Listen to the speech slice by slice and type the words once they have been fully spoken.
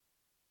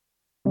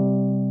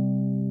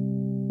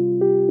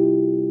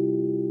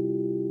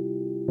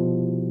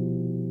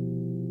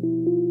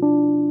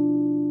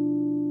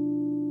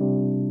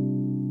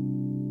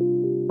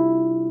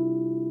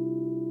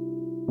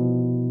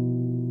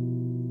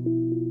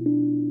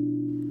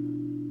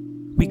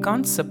We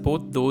can't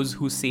support those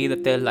who say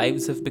that their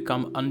lives have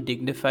become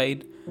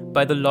undignified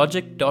by the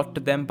logic taught to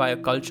them by a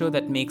culture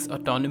that makes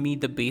autonomy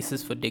the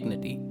basis for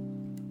dignity.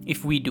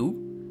 If we do,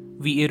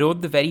 we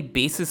erode the very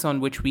basis on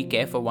which we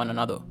care for one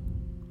another,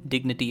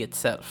 dignity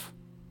itself.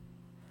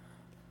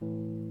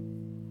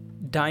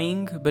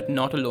 Dying But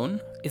Not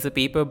Alone is a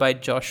paper by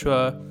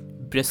Joshua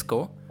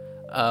Briscoe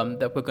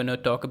that we're going to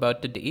talk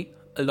about today,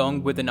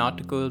 along with an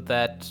article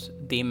that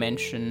they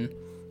mention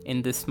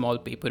in this small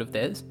paper of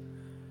theirs.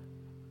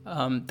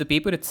 The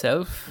paper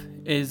itself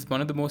is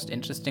one of the most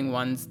interesting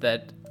ones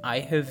that I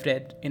have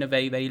read in a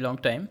very, very long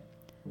time.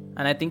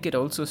 And I think it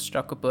also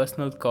struck a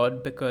personal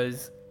chord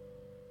because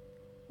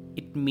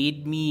it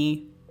made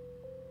me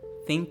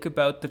think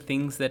about the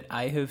things that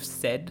I have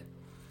said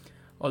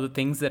or the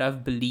things that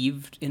I've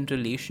believed in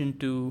relation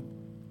to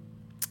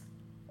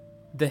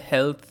the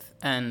health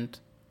and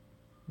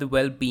the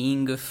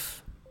well-being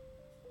of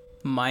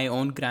my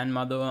own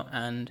grandmother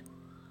and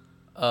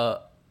a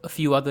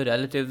few other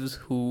relatives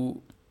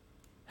who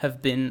have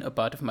been a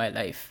part of my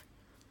life.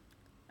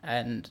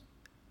 And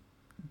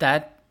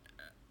that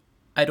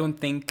I don't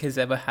think has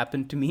ever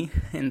happened to me,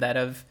 in that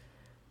I've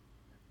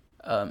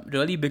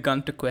really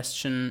begun to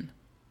question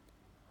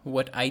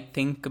what I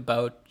think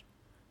about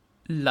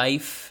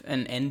life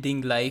and ending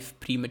life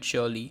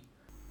prematurely.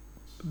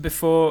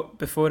 Before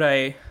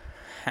I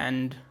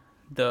hand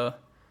the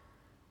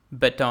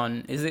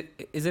baton, is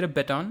it a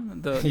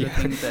baton? The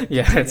thing that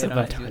yeah, it's a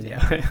baton.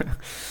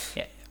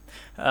 Yeah.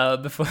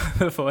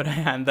 Before I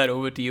hand that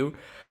over to you,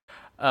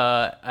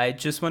 I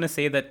just want to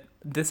say that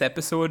this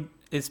episode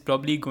is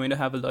probably going to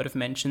have a lot of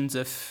mentions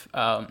of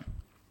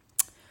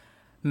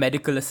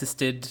medical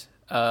assisted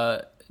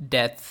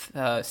death,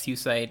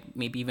 suicide,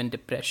 maybe even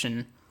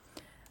depression.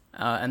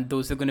 And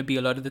those are going to be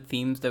a lot of the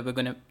themes that we're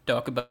going to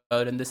talk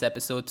about in this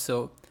episode.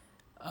 So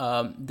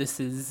this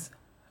is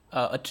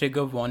a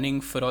trigger warning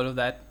for all of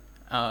that,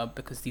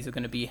 because these are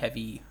going to be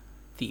heavy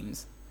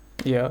themes.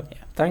 Yeah.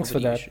 Thanks for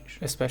that,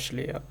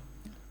 especially.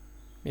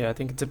 Yeah, I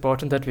think it's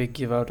important that we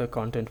give out a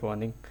content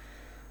warning,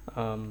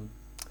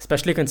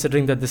 especially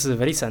considering that this is a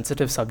very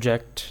sensitive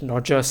subject,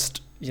 not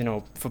just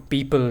for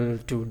people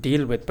to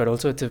deal with, but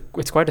also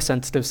it's quite a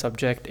sensitive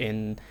subject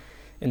in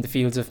the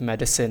fields of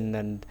medicine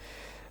and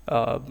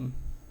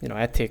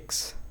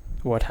ethics,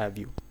 what have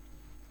you.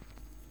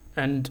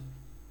 And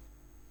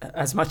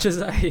as much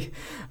as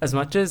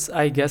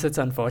I guess it's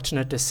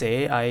unfortunate to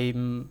say,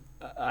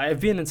 I've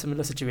been in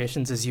similar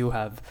situations as you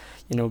have,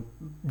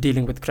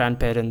 dealing with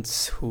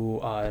grandparents who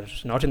are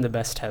not in the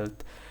best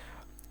health,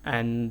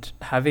 and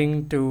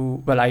having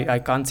to, well, I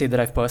can't say that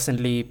I've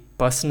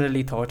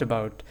personally thought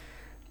about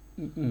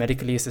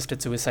medically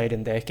assisted suicide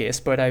in their case,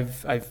 but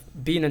I've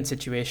been in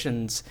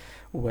situations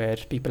where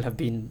people have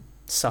been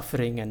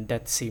suffering and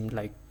death seemed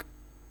like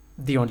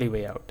the only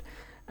way out.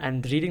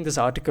 And reading this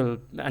article,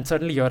 and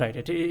certainly you're right,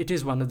 it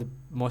is one of the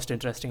most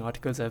interesting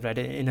articles I've read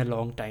in a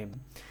long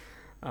time.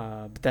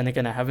 But then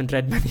again, I haven't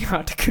read many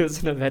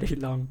articles in a very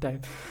long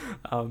time.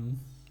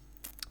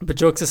 But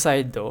jokes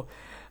aside, though,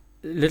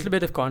 a little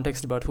bit of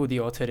context about who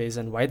the author is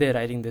and why they're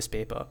writing this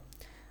paper.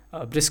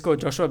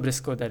 Joshua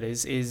Briscoe, that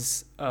is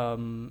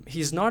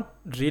he's not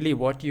really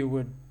what you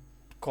would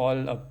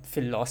call a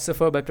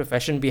philosopher by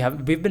profession.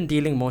 We've been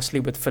dealing mostly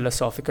with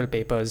philosophical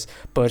papers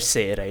per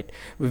se, right?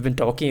 We've been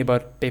talking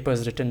about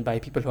papers written by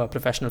people who are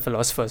professional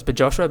philosophers. But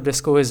Joshua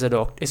Briscoe is a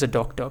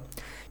doctor.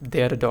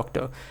 They are a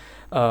doctor.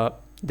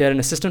 They're an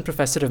assistant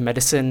professor of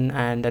medicine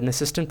and an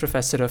assistant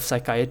professor of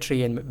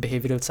psychiatry and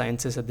behavioral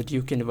sciences at the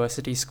Duke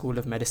University School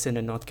of Medicine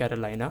in North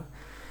Carolina.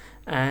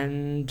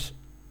 And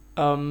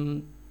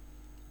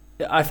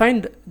I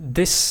find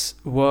this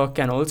work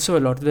and also a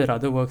lot of their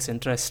other works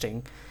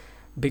interesting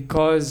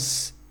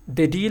because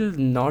they deal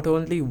not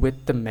only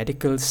with the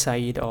medical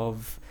side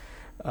of,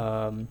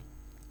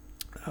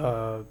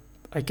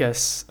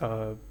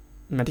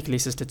 medically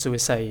assisted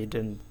suicide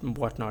and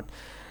whatnot.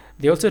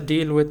 They also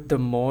deal with the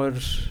more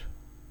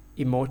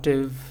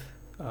emotive,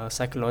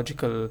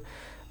 psychological,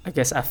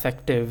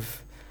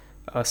 affective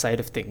side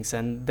of things.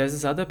 And there's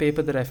this other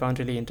paper that I found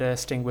really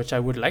interesting, which I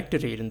would like to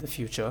read in the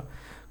future,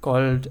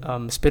 called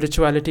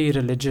Spirituality,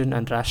 Religion,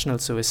 and Rational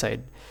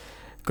Suicide.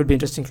 Could be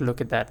interesting to look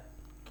at that.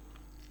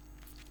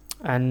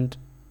 And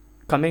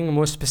coming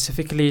more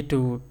specifically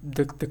to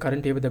the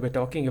current paper that we're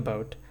talking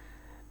about,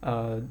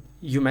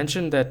 you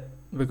mentioned that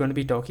we're going to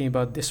be talking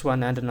about this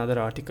one and another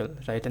article,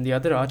 right? And the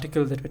other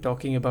article that we're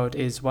talking about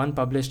is one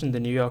published in the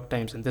New York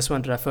Times, and this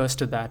one refers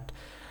to that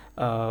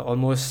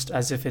almost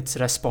as if it's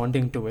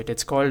responding to it.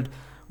 It's called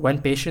When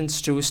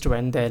Patients Choose to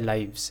End Their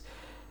Lives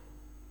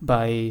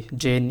by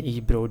Jane E.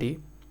 Brody.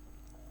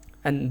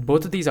 And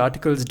both of these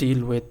articles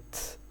deal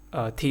with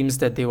themes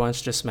that they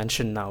once just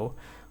mentioned now,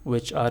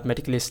 which are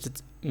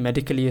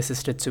medically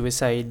assisted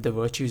suicide, the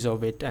virtues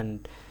of it,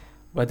 and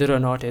whether or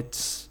not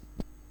it's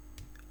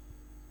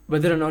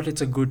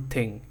a good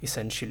thing,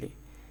 essentially.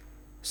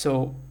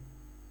 So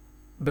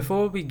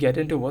before we get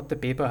into what the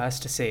paper has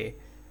to say,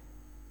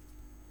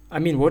 I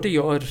mean, what are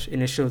your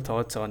initial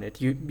thoughts on it?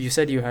 You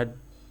said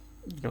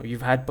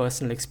you've had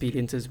personal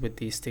experiences with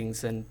these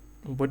things, and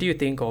what do you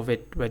think of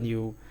it when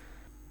you?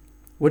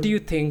 What do you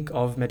think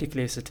of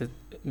medically assisted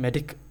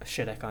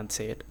shit? I can't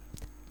say it.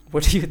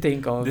 What do you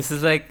think of? This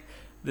is like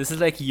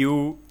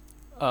you,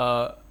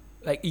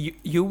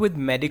 you with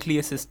medically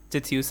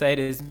assisted suicide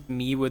is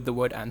me with the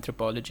word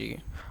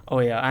anthropology. Oh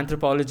yeah,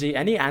 anthropology.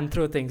 Any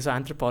anthro thing. So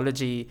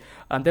anthropology.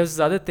 And there's this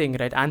other thing,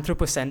 right?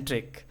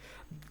 Anthropocentric.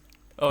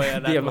 Oh yeah,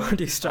 The that amount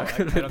word. you Oh,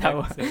 struggle I with don't that think I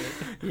one. can say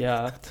it.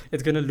 Yeah,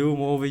 it's gonna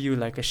loom over you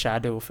like a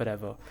shadow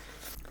forever.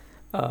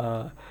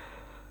 Uh,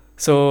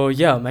 so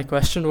yeah, my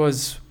question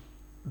was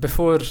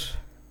before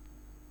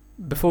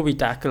before we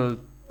tackle,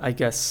 I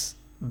guess,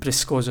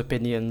 Briscoe's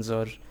opinions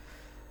or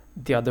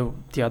the other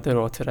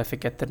author, I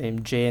forget the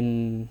name,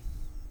 Jane.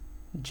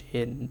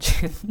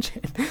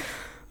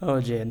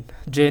 Oh,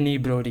 Janie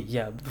Brody.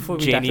 Yeah, before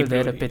we Janie tackle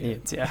their Brody, yeah.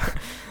 opinions,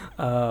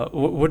 yeah.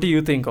 What do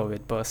you think of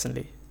it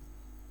personally?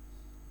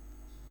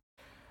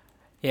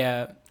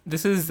 Yeah,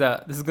 this is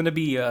gonna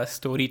be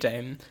story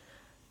time,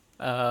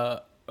 uh,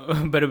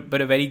 but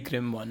a very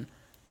grim one.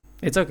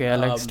 It's okay. I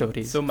like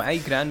stories. So my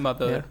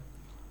grandmother.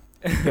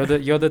 Yeah,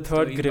 you're the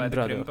third Stories by grim the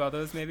brother. Grimm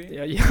brothers, maybe.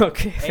 Yeah, yeah.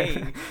 Okay.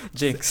 Hey,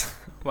 Jinx.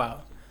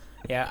 wow.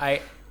 Yeah,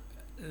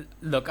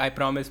 look. I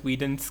promise we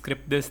didn't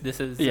script this. This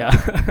is Yeah.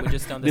 we're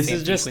just on the This same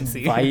is just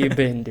frequency.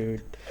 vibing,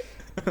 dude.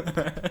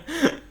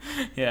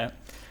 Yeah.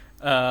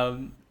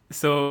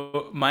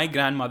 So my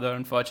grandmother,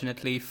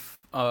 unfortunately,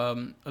 a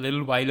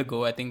little while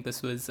ago, I think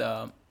this was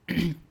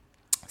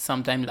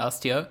sometime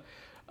last year,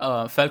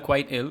 fell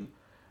quite ill.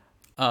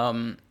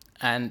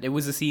 And it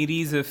was a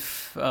series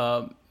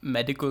of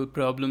medical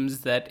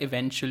problems that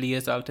eventually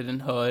resulted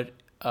in her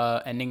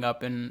ending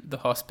up in the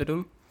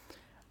hospital.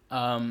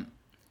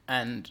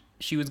 And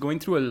she was going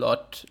through a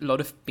lot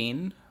of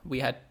pain.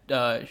 We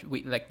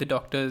like the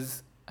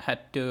doctors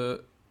had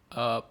to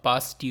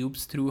pass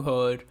tubes through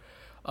her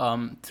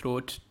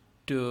throat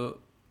to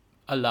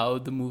allow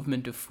the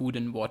movement of food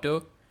and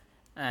water,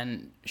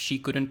 and she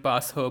couldn't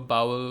pass her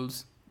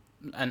bowels,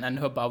 and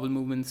her bowel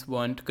movements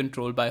weren't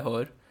controlled by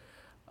her.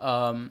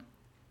 Um,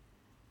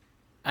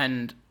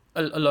 and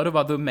a lot of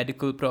other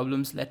medical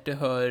problems led to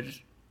her.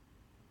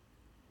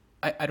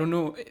 I don't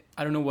know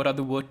what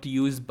other word to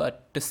use,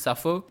 but to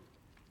suffer.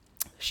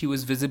 She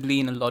was visibly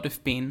in a lot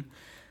of pain.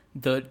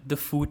 The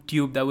food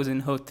tube that was in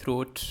her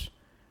throat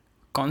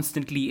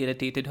constantly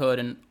irritated her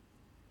and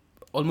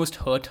almost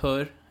hurt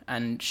her,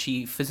 and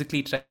she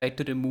physically tried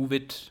to remove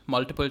it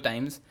multiple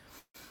times.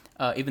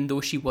 Even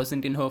though she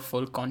wasn't in her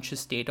full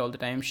conscious state all the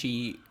time,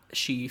 she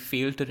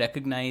failed to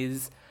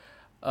recognize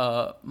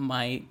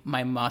my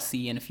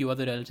Masi and a few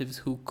other relatives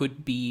who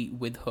could be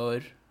with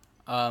her.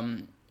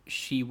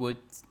 She would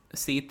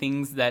say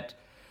things that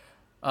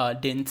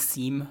didn't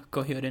seem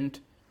coherent,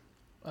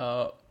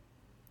 uh,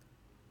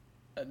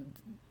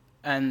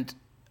 and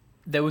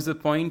there was a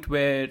point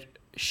where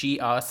she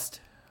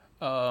asked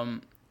her,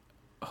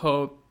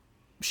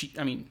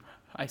 I mean,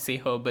 I say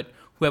her, but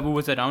whoever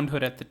was around her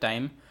at the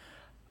time,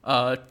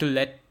 to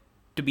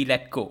be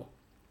let go,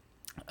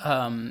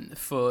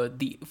 for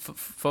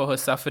her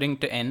suffering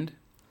to end,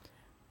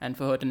 and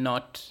for her to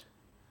not,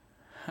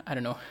 I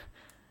don't know,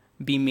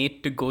 be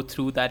made to go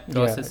through that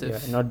process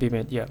of not be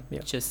made. Yeah.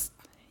 just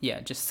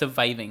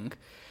surviving.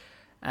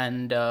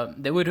 And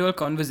there were real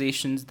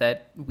conversations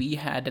that we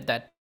had at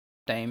that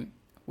time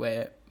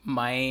where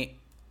my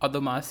other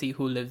Masi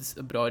who lives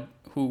abroad,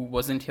 who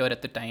wasn't here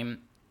at the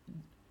time,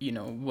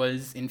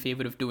 was in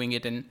favor of doing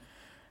it, and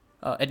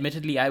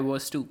admittedly I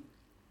was too.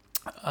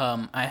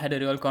 I had a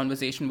real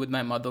conversation with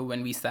my mother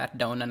when we sat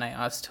down, and I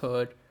asked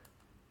her,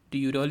 do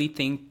you really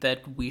think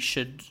that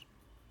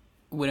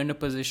we're in a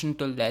position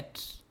to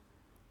let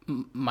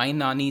my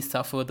Nani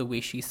suffer the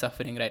way she's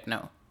suffering right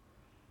now?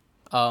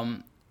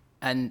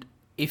 And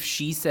if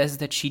she says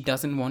that she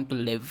doesn't want to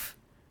live,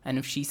 and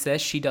if she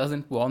says she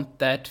doesn't want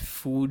that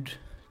food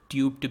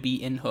tube to be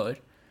in her,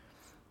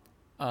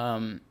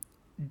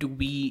 do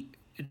we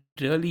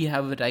really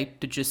have a right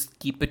to just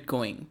keep it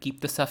going,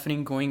 keep the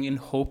suffering going in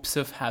hopes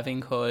of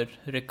having her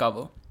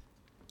recover?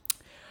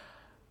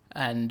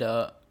 And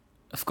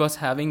of course,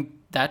 having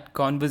that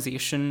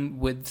conversation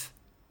with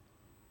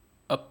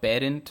a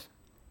parent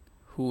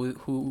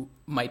who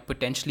might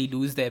potentially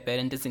lose their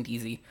parent isn't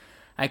easy.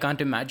 I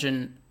can't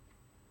imagine,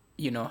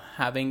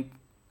 having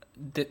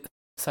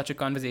such a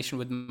conversation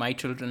with my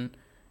children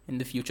in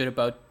the future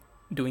about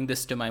doing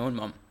this to my own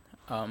mom.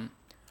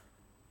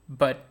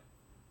 But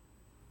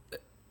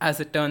as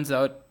it turns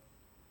out,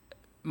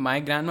 my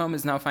grandmom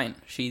is now fine.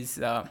 She's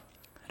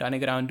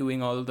running around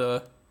doing all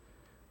the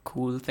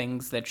cool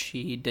things that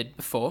she did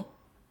before,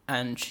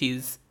 and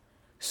she's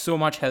so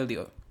much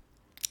healthier.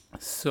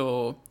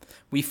 So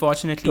we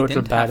fortunately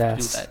Total didn't have to do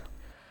badass. that.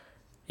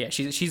 Yeah,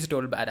 she's a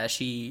total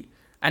badass.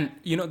 And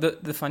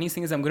the funniest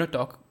thing is I'm going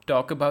to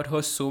talk about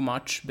her so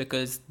much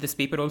because this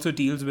paper also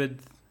deals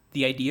with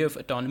the idea of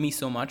autonomy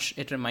so much.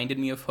 It reminded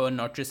me of her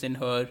not just in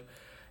her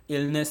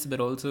illness but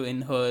also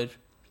in her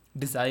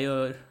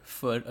desire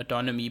for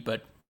autonomy,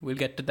 but we'll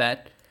get to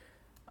that.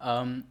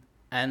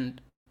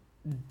 And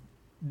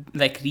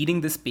like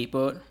reading this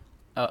paper,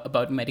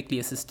 about medically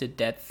assisted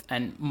death,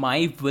 and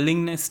my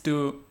willingness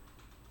to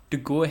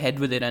go ahead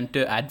with it and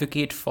to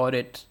advocate for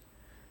it.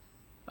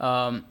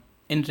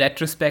 In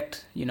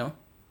retrospect,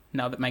 now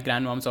that my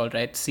grandmom's all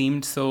right,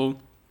 seemed so.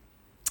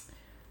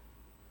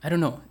 I don't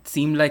know. It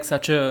seemed like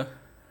such a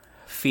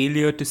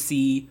failure to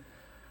see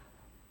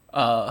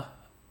a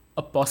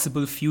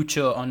possible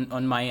future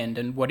on my end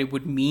and what it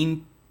would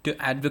mean to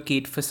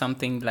advocate for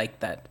something like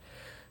that.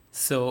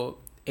 So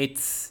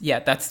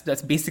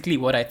that's basically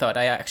what I thought.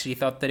 I actually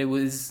thought that it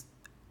was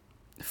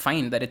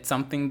fine, that it's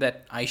something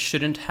that I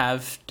shouldn't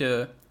have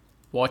to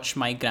watch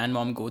my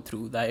grandmom go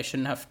through, that I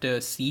shouldn't have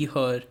to see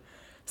her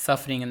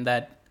suffering, and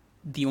that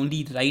the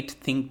only right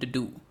thing to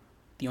do,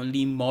 the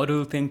only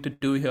moral thing to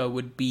do here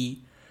would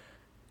be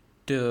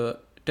to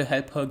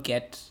help her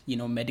get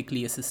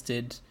medically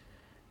assisted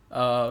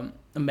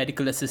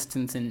medical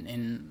assistance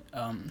in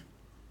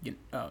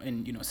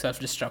self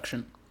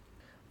destruction.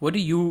 What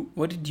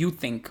did you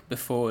think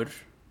before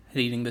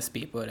reading this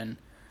paper? And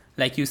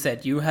like you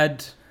said, you've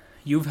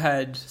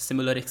had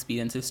similar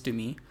experiences to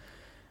me.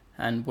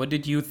 And what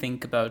did you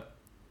think about?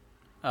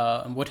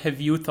 What have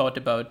you thought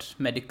about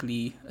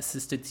medically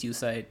assisted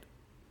suicide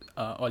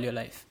all your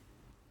life?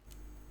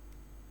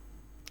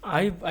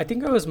 I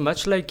think I was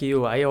much like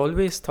you. I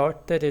always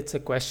thought that it's a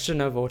question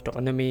of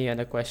autonomy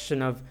and a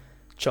question of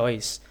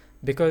choice,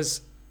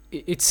 because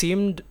it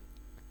seemed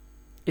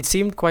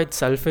quite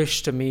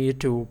selfish to me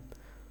to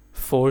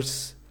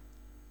force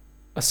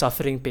a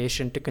suffering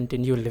patient to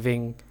continue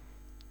living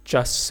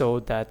just so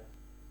that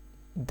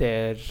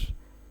their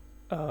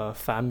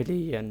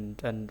family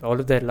and all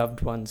of their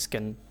loved ones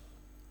can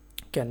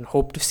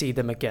hope to see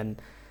them again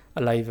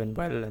alive and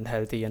well and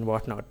healthy and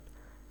whatnot.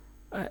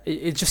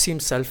 It just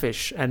seems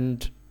selfish,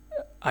 and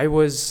I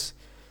was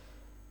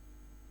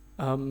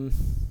I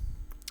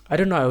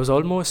don't know, I was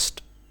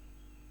almost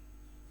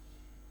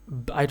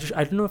I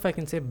don't know if I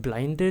can say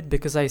blinded,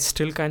 because I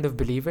still kind of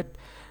believe it.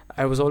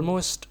 I was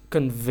almost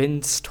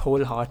convinced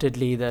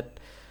wholeheartedly that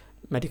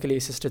medically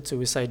assisted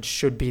suicide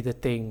should be the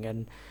thing,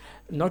 and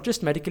not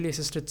just medically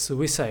assisted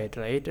suicide,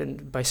 right?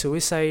 And by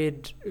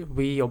suicide,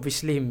 we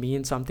obviously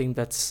mean something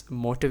that's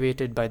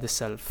motivated by the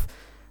self.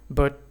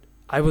 But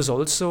I was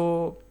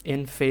also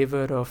in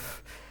favor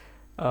of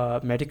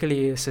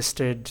medically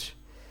assisted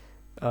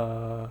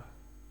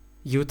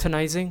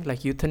euthanizing,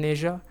 like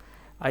euthanasia.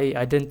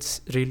 I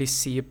didn't really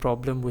see a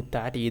problem with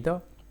that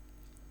either.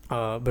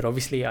 But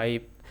obviously,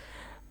 I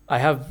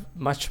have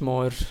much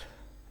more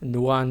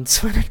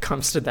nuance when it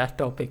comes to that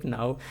topic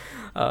now,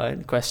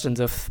 in questions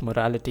of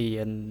morality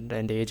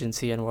and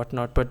agency and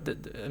whatnot. But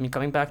I mean,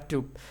 coming back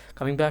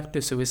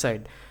to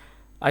suicide,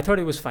 I thought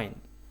it was fine,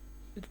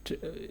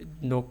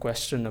 no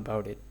question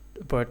about it.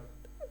 But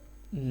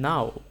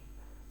now,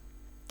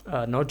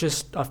 not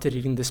just after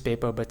reading this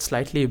paper, but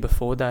slightly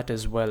before that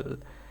as well,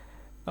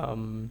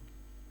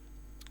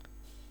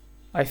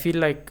 I feel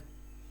like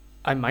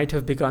I might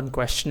have begun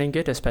questioning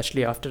it,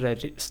 especially after I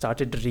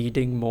started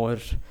reading more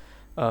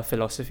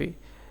philosophy.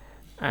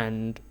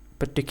 And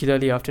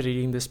particularly after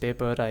reading this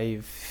paper, I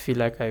feel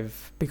like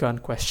I've begun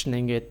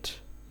questioning it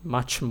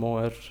much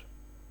more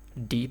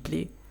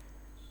deeply.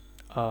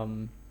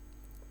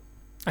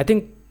 I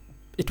think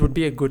it would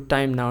be a good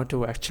time now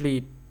to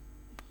actually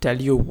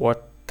tell you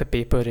what the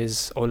paper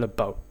is all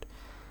about.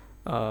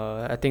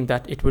 I think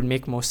that it would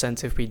make more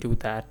sense if we do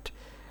that,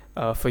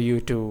 for you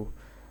to.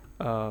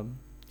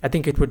 I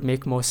think it would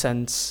make more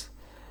sense.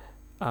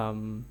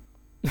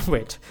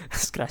 Wait,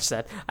 scratch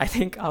that. I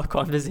think our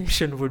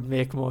conversation would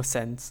make more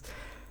sense.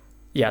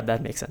 Yeah,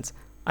 that makes sense.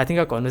 I think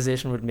our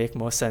conversation would make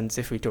more sense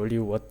if we told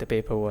you what the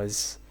paper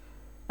was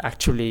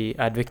actually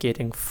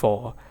advocating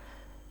for.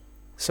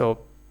 So,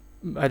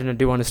 I don't know,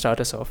 do you want to start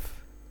us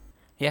off?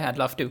 Yeah, I'd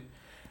love to.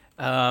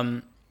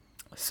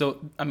 So,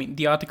 I mean,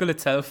 the article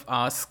itself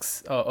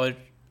asks or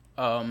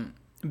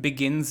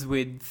begins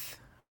with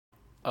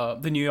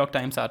the New York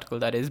Times article,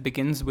 that is,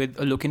 begins with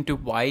a look into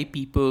why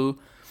people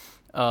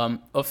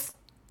of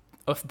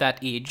that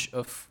age,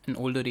 of an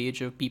older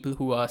age, of people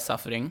who are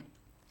suffering,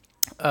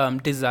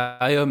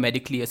 desire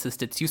medically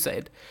assisted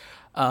suicide.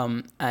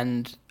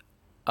 And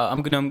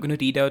I'm gonna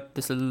read out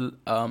this little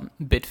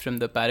bit from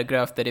the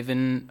paragraph that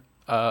even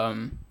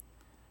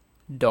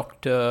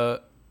Dr.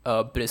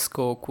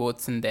 Briscoe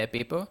quotes in their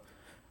paper,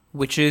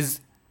 which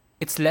is,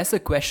 it's less a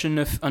question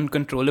of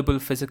uncontrollable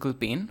physical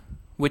pain,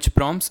 which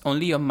prompts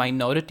only a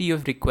minority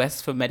of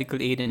requests for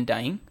medical aid in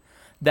dying,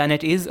 than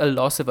it is a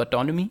loss of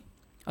autonomy,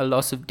 a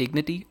loss of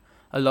dignity,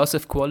 a loss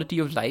of quality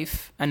of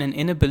life, and an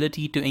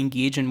inability to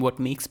engage in what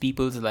makes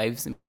people's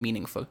lives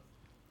meaningful.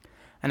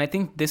 And I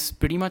think this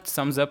pretty much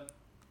sums up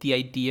the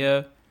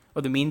idea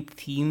or the main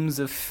themes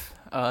of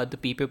the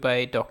paper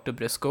by Dr.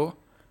 Briscoe,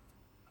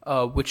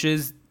 which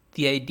is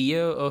the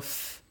idea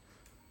of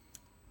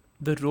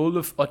the role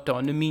of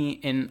autonomy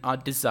in our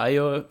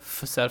desire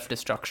for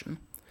self-destruction.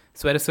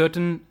 So at a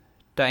certain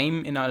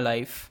time in our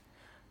life,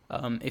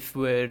 if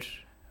we're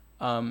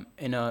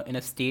in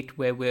a state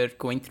where we're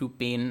going through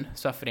pain,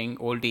 suffering,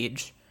 old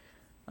age,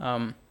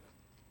 the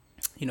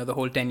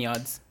whole 10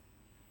 yards.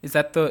 Is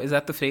that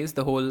the phrase?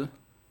 The whole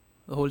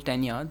The whole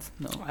 10 yards?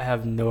 No. I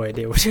have no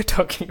idea what you're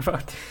talking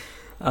about.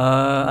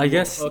 I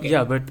guess, Okay.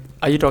 yeah, but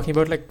are you talking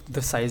about like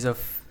the size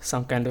of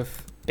some kind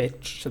of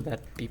pitch so that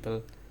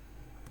people,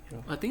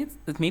 I think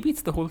maybe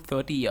it's the whole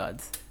 30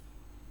 yards.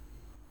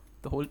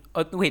 The whole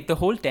the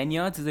whole 10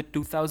 yards is a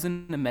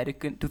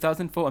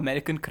 2004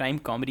 American crime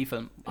comedy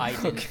film. I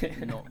didn't Okay.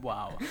 know.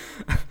 Wow.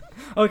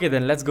 Okay,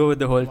 then let's go with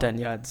the whole 10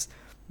 yards.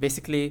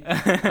 Basically,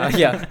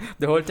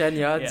 the whole 10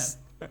 yards,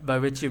 by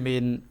which you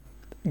mean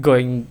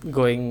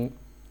going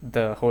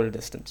the whole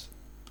distance.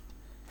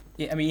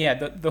 Yeah, I mean, yeah,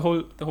 the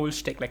whole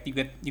shtick, like you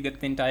get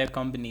the entire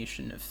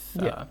combination of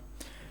yeah,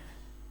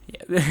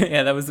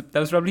 that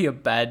was probably a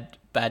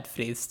bad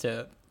phrase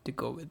to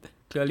go with.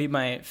 Clearly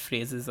my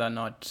phrases are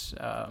not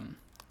I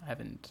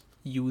haven't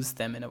used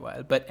them in a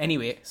while. But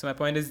anyway, so my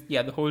point is,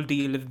 yeah, the whole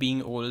deal of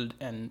being old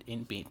and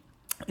in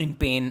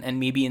pain and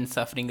maybe in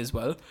suffering as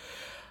well.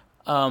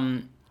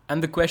 And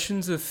the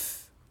questions of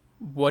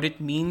what it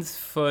means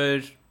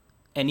for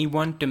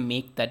anyone to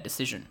make that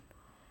decision.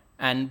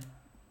 And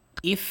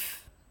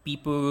if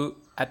people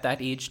at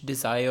that age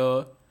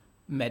desire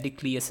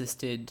medically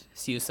assisted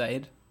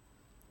suicide,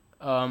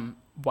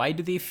 why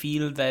do they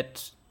feel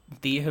that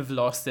they have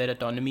lost their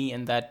autonomy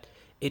and that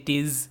it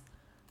is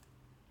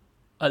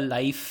a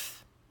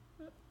life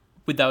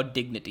without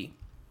dignity,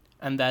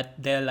 and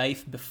that their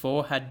life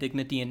before had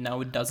dignity and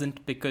now it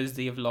doesn't because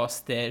they've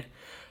lost their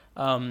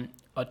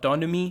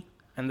autonomy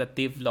and that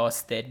they've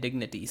lost their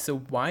dignity? So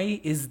why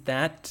is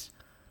that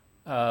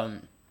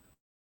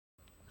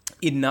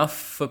enough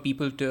for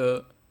people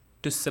to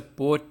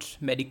support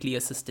medically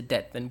assisted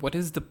death? And what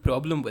is the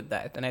problem with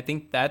that? And I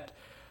think that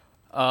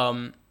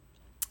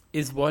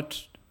is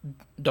what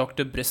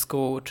Dr.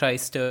 Briscoe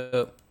tries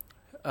to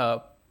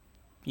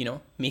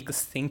make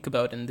us think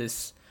about in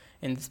this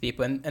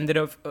paper. And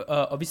there are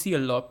obviously a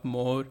lot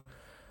more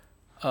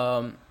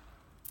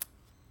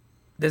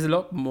there's a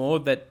lot more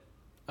that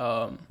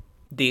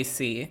they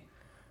say,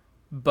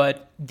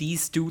 but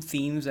these two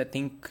themes, I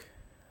think,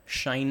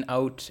 shine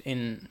out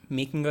in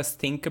making us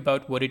think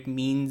about what it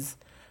means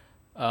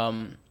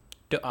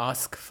to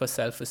ask for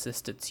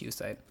self-assisted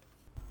suicide.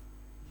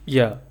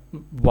 Yeah.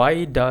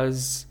 Why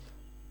does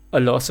a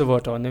loss of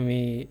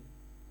autonomy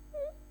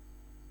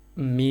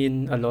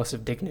mean a loss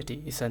of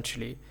dignity,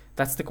 essentially?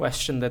 That's the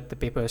question that the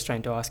paper is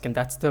trying to ask, and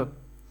that's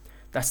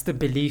the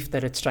belief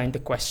that it's trying to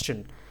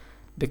question.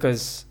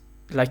 Because,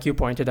 like you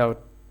pointed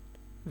out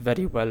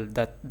very well,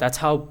 that's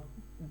how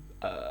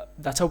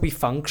we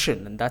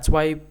function, and that's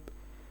where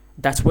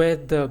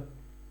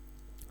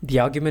the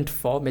argument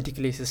for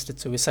medically assisted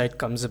suicide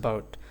comes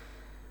about.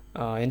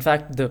 In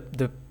fact,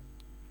 the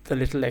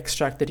little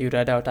extract that you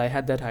read out, I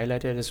had that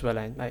highlighted as well,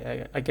 and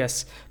I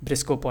guess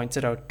Briscoe points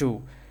it out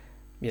too.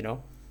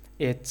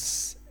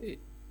 It's,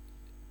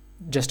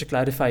 just to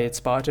clarify, it's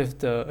part of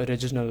the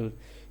original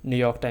New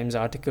York Times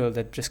article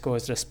that Briscoe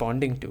is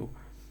responding to.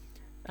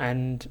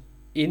 And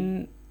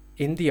in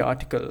the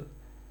article,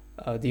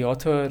 the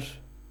author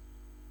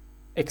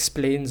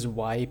explains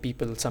why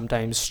people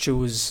sometimes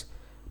choose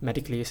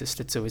medically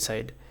assisted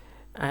suicide.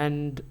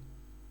 And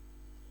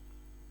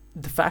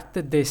the fact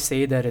that they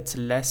say that it's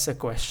less a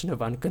question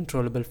of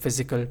uncontrollable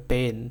physical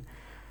pain,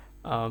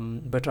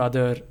 but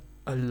rather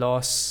a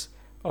loss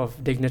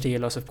of dignity, a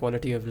loss of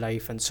quality of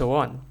life, and so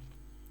on,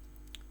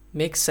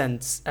 makes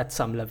sense at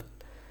some level,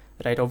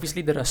 right?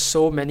 Obviously, there are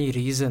so many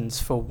reasons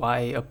for why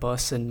a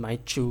person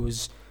might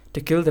choose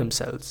to kill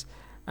themselves,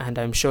 and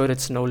I'm sure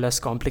it's no less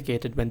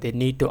complicated when they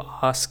need to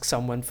ask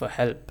someone for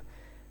help.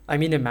 I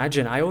mean,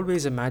 I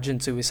always imagine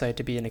suicide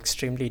to be an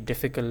extremely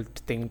difficult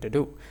thing to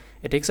do.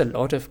 It takes a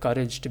lot of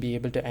courage to be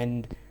able to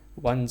end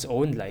one's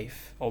own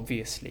life,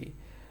 obviously.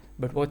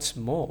 But what's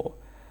more,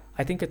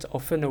 I think it's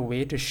often a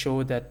way to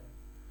show that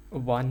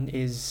one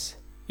is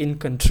in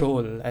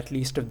control, at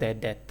least, of their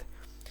death.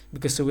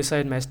 Because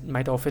suicide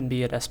might often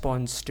be a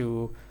response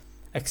to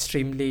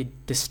extremely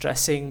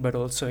distressing but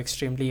also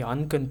extremely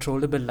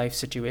uncontrollable life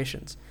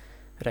situations,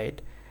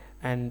 right?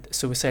 And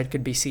suicide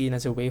could be seen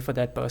as a way for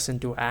that person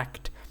to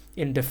act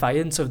in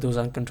defiance of those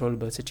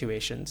uncontrollable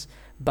situations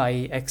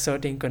by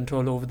exerting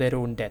control over their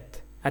own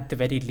death, at the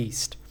very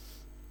least,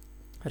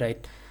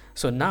 right?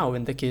 So now,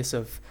 in the case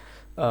of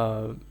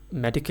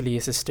medically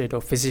assisted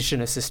or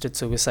physician assisted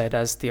suicide,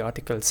 as the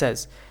article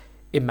says,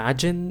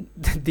 imagine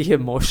the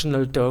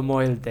emotional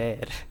turmoil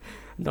there.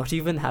 Not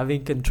even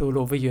having control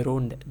over your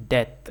own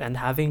death and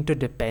having to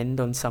depend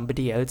on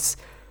somebody else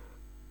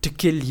to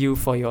kill you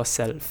for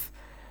yourself.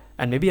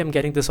 And maybe I'm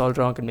getting this all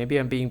wrong, and maybe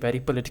I'm being very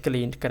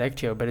politically incorrect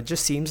here, but it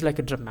just seems like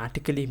a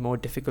dramatically more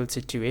difficult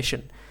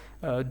situation,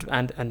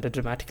 and a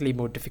dramatically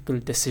more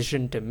difficult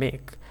decision to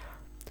make,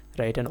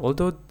 right? And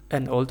although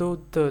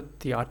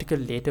the article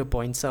later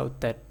points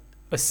out that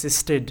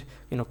assisted,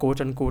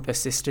 quote unquote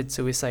assisted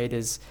suicide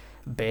is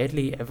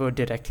barely ever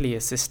directly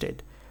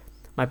assisted,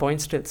 my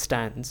point still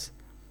stands.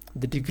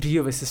 The degree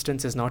of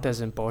assistance is not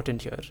as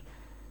important here,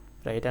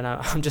 right? And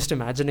I'm just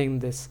imagining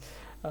this.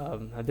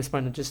 At this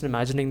point, I'm just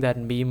imagining that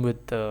meme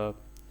with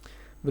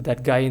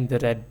that guy in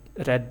the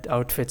red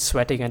outfit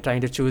sweating and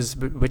trying to choose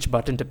which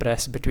button to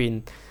press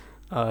between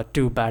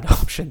two bad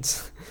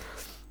options.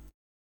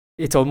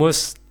 It's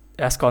almost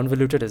as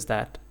convoluted as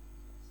that.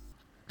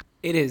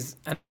 It is,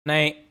 and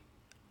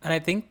I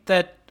think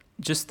that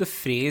just the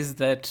phrase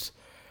that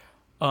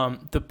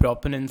the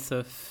proponents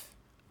of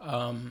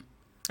and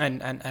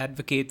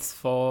advocates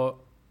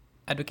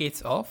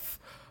of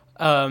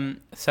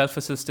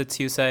self-assisted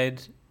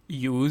suicide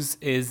use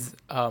is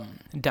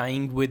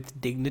dying with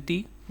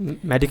dignity,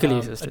 Medically a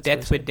assisted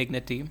death suicide. with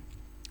dignity.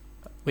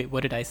 Wait,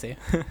 what did I say?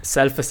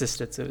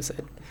 Self-assisted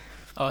suicide.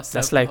 Oh,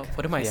 That's like,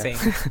 what am I yeah. saying?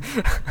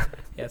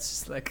 Yeah, it's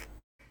just like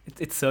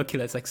it's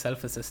circular. It's like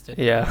self-assisted.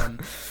 Yeah.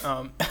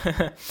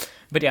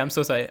 But yeah, I'm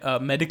so sorry.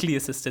 Medically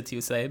assisted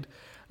suicide.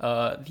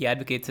 The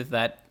advocates of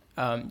that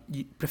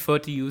prefer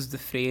to use the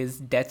phrase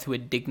 "death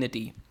with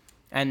dignity,"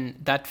 and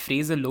that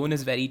phrase alone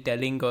is very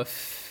telling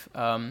of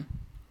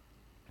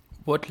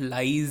what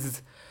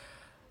lies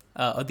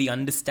or the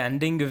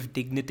understanding of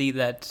dignity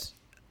that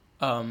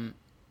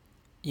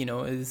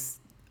is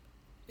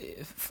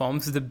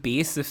forms the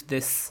base of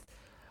this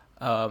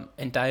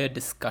entire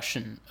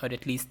discussion, or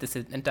at least this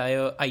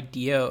entire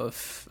idea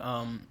of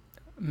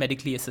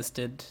medically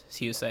assisted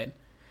suicide.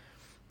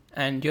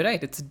 And you're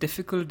right, it's a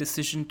difficult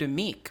decision to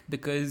make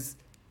because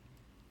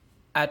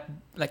at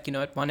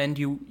one end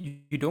you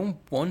don't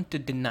want to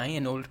deny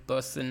an old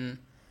person,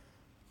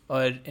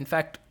 or in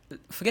fact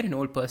forget an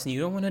old person,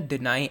 you don't want to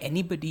deny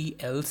anybody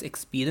else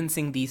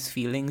experiencing these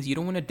feelings. You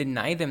don't want to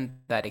deny them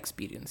that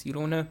experience. You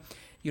don't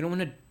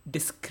want to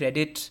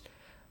discredit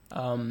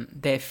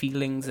their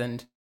feelings,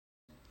 and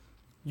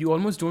you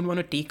almost don't want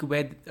to take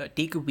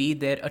away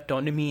their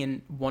autonomy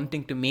in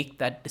wanting to make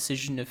that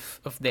decision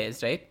of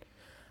theirs, right?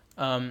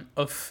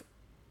 Of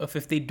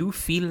if they do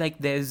feel like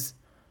there's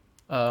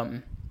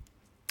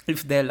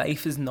if their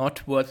life is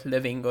not worth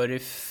living, or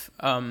if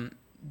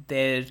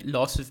their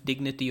loss of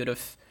dignity or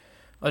of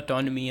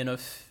autonomy and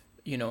of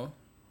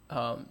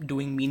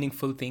doing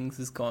meaningful things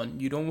is gone,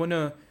 you don't want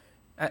to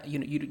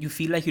you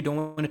feel like you don't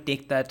want to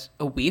take that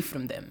away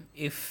from them.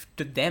 If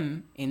to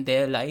them in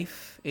their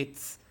life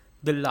it's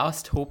the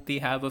last hope they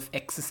have of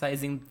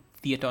exercising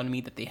the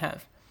autonomy that they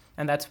have,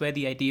 and that's where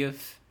the idea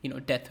of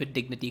death with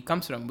dignity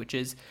comes from, which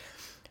is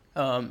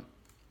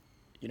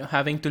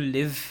having to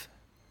live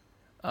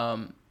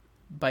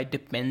by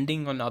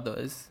depending on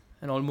others,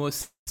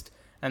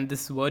 and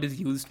this word is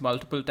used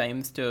multiple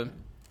times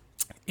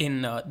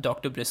in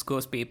Dr.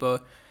 Briscoe's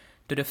paper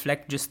to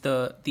reflect just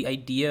the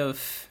idea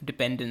of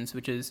dependence,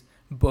 which is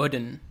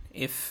burden.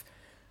 If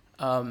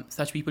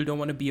such people don't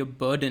want to be a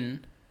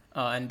burden,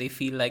 and they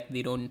feel like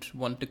they don't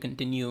want to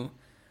continue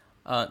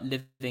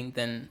living,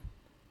 then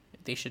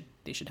they should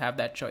have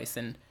that choice.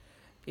 And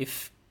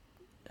if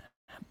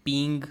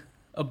being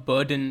a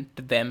burden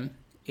to them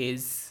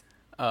is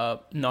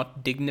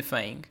not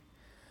dignifying,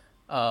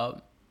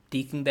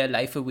 taking their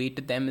life away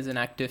to them is an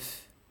act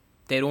of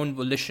their own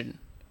volition,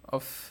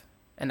 of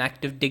an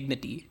act of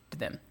dignity to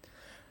them.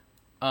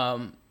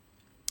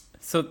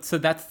 So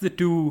that's the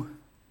two,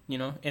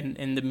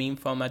 in the meme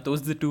format,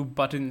 those are the two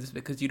buttons,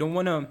 because you don't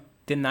want to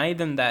deny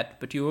them that,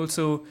 but you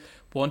also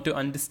want to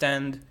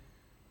understand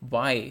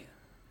why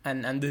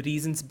and the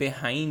reasons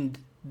behind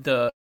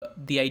the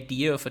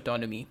idea of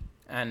autonomy,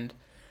 and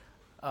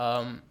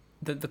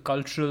the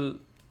cultural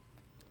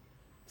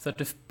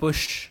sort of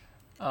push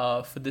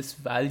for this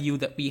value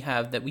that we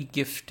have, that we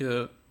give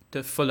to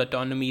full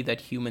autonomy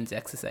that humans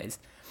exercise.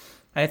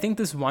 I think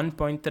this one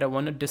point that I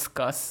want to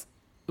discuss,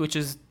 which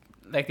is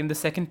like in the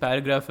second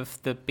paragraph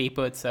of the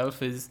paper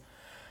itself, is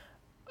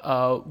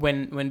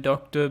when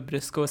Dr.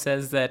 Briscoe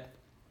says that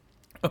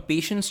a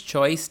patient's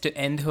choice to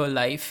end her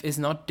life is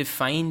not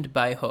defined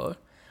by her,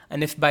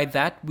 and if by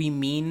that we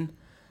mean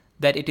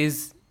that it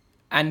is,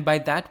 and by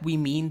that we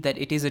mean that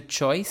it is a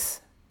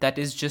choice that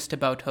is just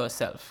about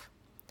herself.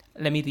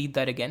 Let me read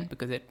that again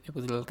because it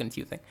was a little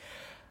confusing.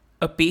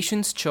 A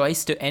patient's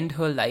choice to end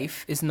her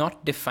life is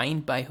not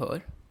defined by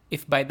her,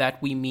 if by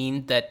that we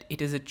mean that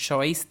it is a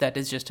choice that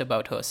is just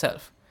about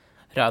herself.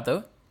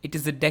 Rather, it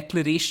is a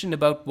declaration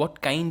about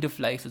what kind of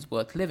life is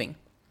worth living.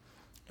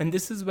 And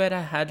this is where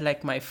I had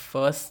like my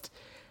first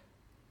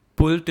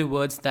pull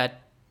towards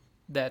that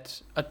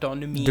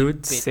autonomy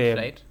Dude, bit, same.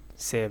 right?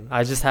 Same.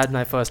 I just had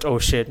my first oh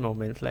shit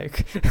moment,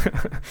 like.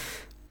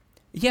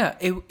 Yeah,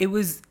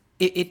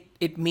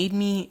 it made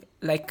me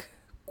like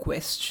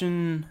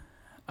question,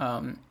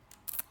 and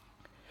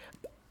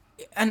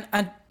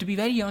to be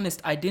very honest,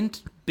 I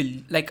didn't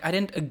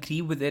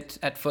agree with it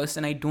at first,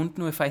 and I don't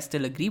know if I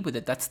still agree with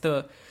it. That's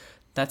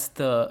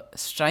the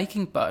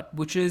striking part,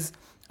 which is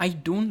I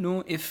don't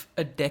know if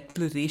a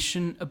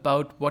declaration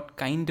about what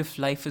kind of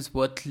life is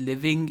worth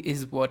living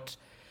is what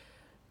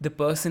the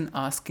person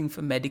asking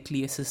for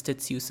medically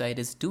assisted suicide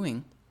is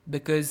doing.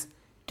 Because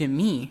to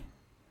me,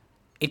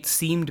 it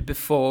seemed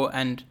before,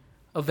 and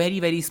a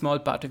very, very small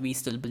part of me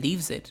still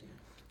believes it,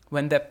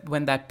 when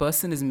that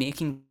person is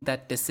making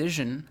that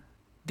decision,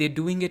 they're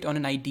doing it on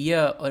an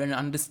idea or an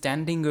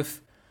understanding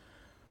of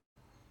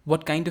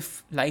what kind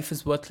of life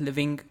is worth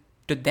living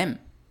to them,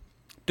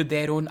 to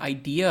their own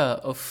idea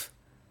of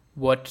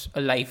what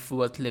a life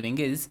worth living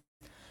is.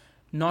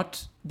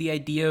 not the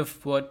idea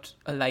of what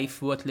a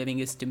life worth living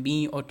is to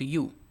me or to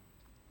you.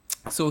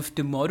 So if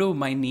tomorrow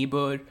my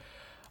neighbor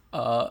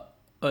uh,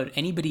 or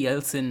anybody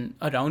else in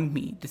around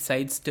me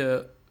decides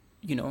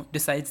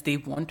they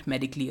want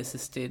medically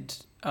assisted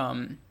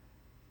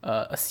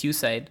a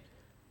suicide,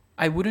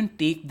 I wouldn't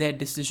take their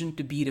decision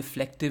to be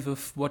reflective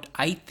of what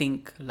I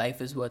think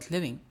life is worth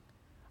living.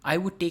 I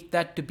would take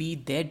that to be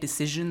their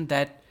decision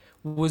that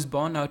was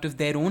born out of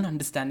their own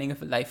understanding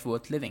of a life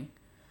worth living.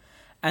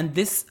 And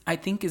this, I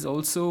think, is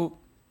also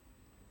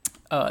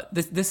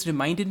this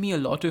reminded me a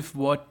lot of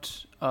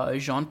what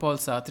Jean-Paul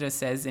Sartre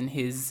says in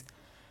his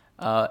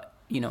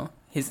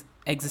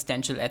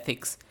existential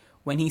ethics,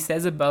 when he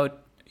says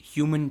about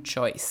human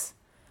choice.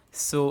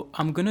 So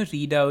I'm gonna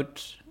read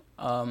out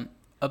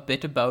a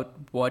bit about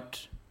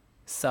what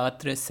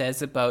Sartre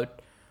says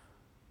about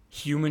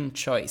human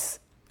choice.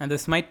 And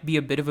this might be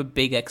a bit of a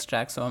big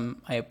extract, so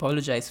I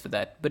apologize for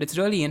that. But it's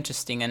really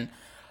interesting, and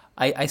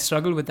I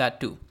struggle with that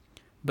too.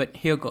 But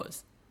here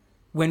goes.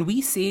 When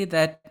we say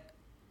that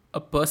a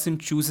person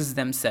chooses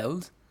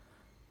themselves,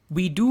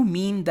 we do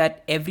mean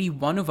that every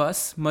one of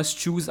us must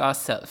choose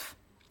ourselves.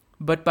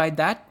 But by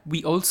that,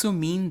 we also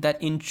mean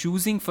that in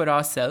choosing for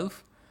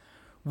ourselves,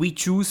 we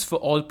choose for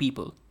all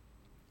people.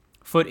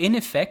 For in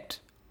effect,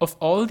 of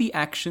all the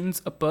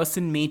actions a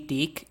person may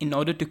take in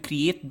order to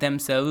create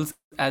themselves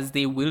as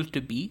they will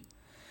to be,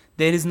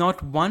 there is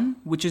not one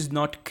which is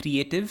not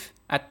creative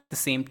at the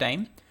same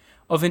time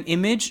of an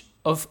image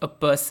of a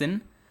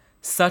person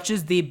such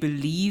as they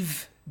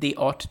believe they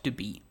ought to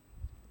be.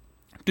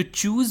 To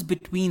choose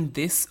between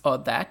this or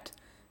that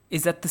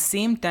is at the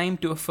same time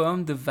to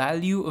affirm the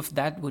value of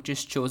that which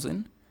is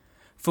chosen,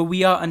 for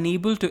we are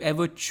unable to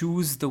ever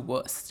choose the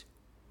worst.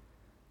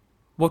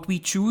 What we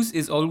choose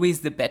is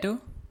always the better,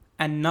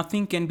 and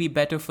nothing can be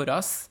better for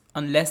us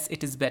unless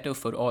it is better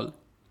for all.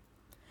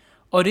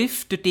 Or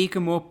if, to take a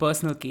more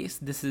personal case,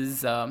 this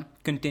is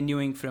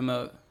continuing from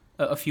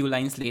a few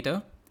lines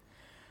later,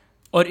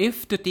 or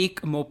if, to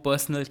take a more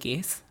personal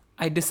case,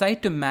 I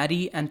decide to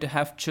marry and to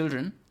have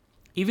children,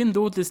 even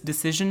though this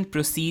decision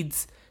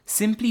proceeds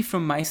simply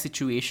from my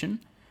situation,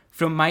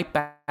 from my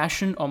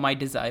passion or my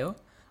desire,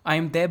 I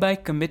am thereby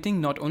committing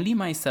not only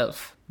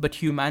myself, but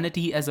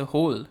humanity as a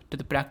whole to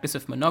the practice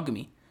of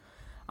monogamy.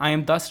 I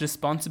am thus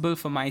responsible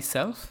for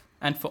myself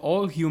and for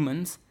all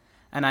humans,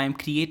 and I am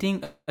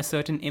creating a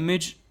certain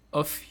image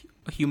of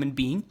a human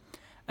being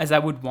as I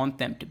would want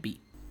them to be.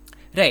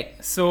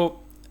 Right,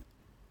 so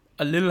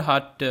a little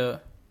hard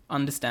to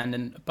understand,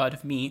 and a part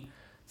of me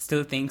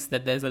still thinks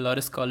that there's a lot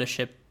of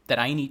scholarship that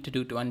I need to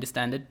do to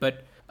understand it.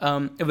 But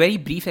a very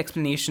brief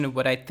explanation of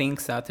what I think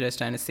Sartre is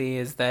trying to say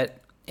is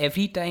that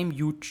every time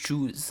you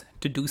choose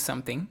to do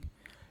something,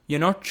 you're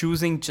not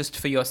choosing just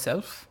for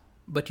yourself,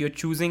 but you're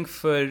choosing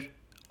for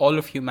all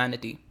of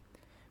humanity.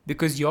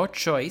 Because your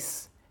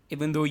choice,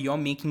 even though you're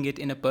making it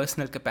in a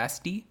personal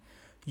capacity,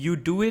 you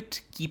do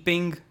it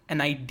keeping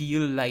an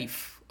ideal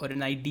life or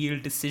an ideal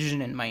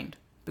decision in mind.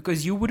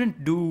 Because you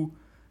wouldn't do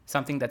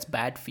something that's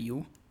bad for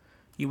you.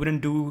 You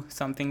wouldn't do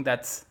something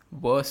that's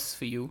worse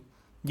for you.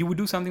 You would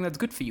do something that's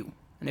good for you.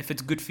 And if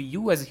it's good for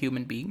you as a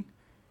human being,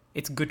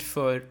 it's good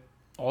for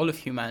all of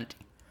humanity.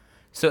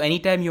 So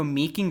anytime you're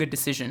making a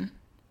decision,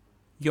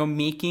 you're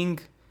making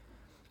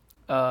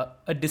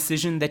a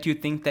decision that you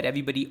think that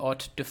everybody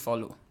ought to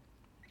follow.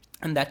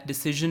 And that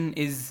decision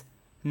is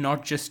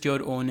not just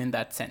your own in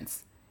that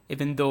sense,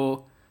 even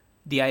though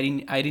the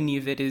irony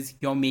of it is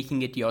you're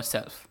making it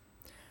yourself.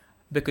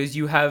 Because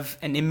you have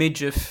an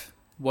image of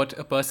what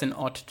a person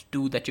ought to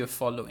do that you're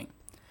following.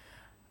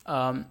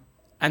 And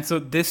so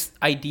this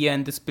idea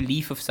and this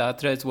belief of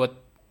Sartre is what,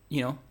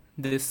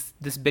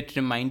 this bit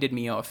reminded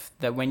me of,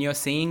 that when you're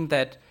saying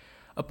that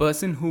a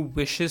person who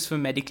wishes for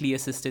medically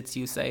assisted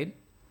suicide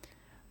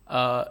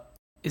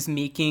is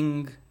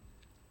making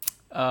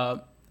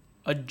a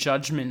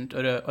judgment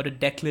or a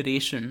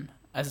declaration,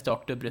 as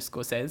Dr.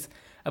 Briscoe says,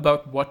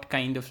 about what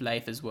kind of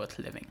life is worth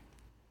living.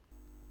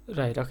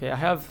 Right. Okay. I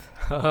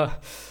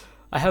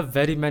have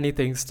very many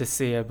things to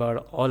say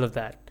about all of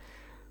that,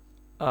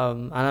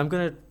 and I'm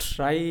gonna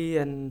try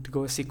and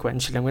go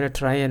sequentially. I'm gonna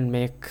try and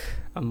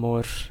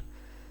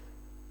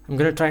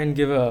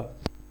give a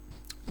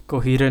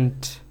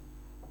coherent,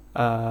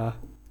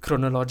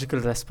 chronological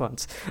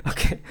response.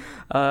 Okay.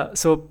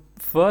 So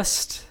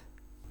first,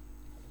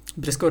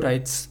 Briscoe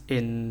writes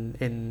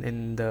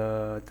in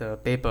the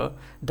paper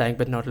 "Dying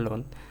but Not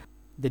Alone."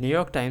 The New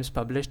York Times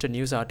published a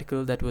news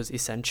article that was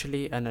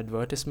essentially an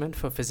advertisement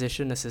for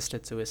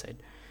physician-assisted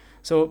suicide.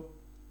 So,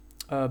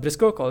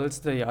 Briscoe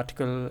calls the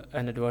article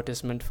an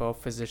advertisement for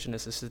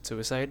physician-assisted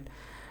suicide,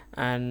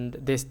 and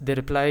they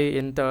reply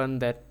in turn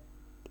that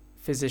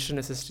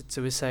physician-assisted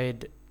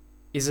suicide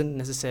isn't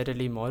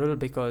necessarily moral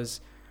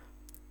because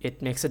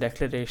it makes a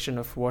declaration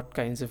of what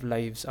kinds of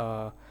lives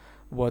are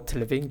worth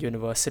living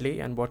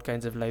universally and what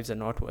kinds of lives are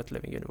not worth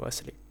living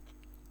universally.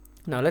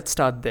 Now, let's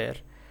start there.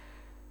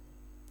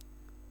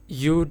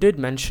 You did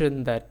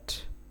mention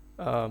that,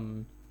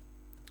 when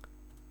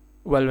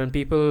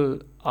people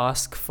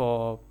ask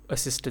for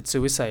assisted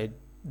suicide,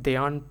 they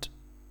aren't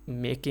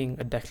making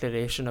a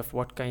declaration of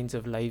what kinds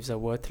of lives are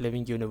worth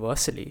living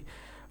universally,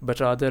 but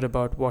rather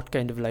about what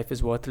kind of life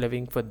is worth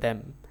living for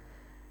them.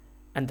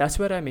 And that's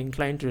where I'm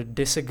inclined to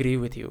disagree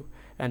with you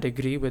and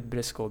agree with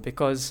Briscoe,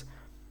 because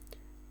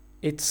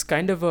it's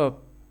kind of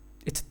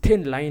it's a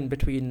thin line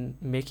between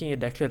making a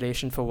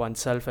declaration for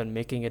oneself and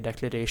making a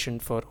declaration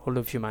for all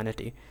of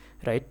humanity,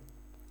 right?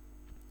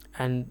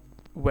 And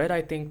where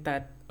I think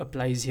that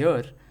applies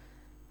here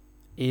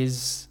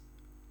is,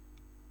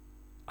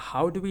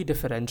 how do we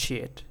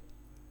differentiate,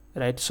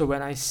 right? So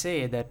when I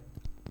say that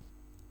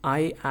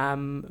I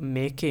am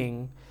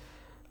making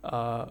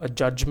a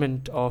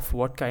judgment of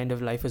what kind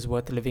of life is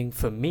worth living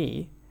for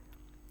me,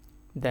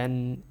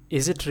 then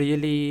is it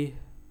really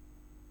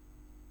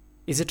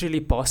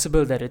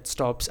possible that it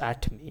stops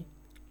at me?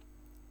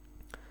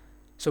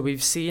 So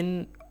we've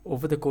seen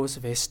over the course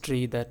of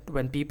history that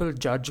when people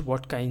judge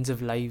what kinds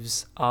of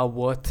lives are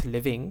worth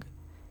living,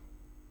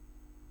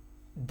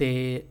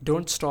 they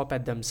don't stop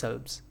at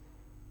themselves.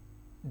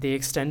 They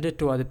extend it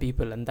to other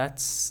people, and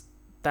that's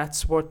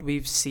what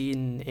we've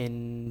seen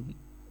in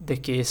the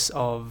case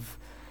of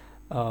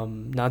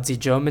Nazi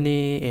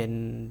Germany.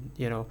 In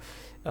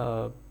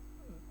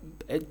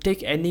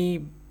take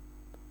any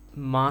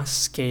mass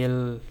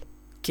scale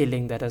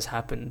killing that has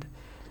happened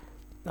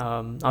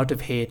out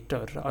of hate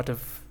or out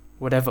of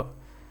whatever,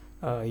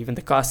 even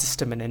the caste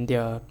system in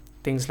India,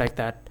 things like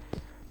that.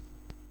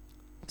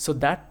 So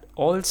that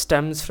all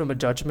stems from a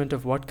judgment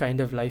of what kind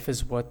of life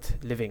is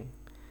worth living,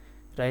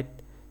 right?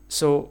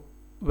 So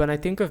when I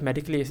think of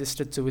medically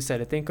assisted suicide,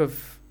 I think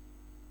of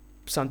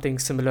something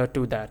similar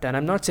to that. And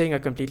I'm not saying I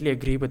completely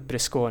agree with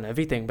Briscoe on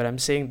everything, but I'm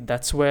saying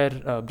that's where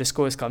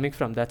Briscoe is coming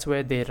from. That's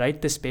where they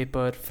write this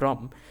paper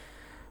from.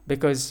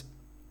 Because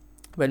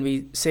when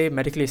we say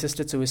medically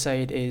assisted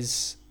suicide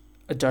is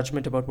a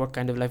judgment about what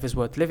kind of life is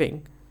worth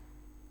living,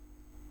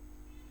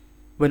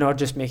 we're not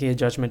just making a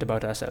judgment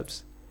about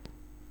ourselves.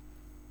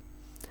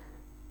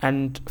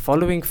 And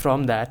following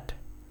from that,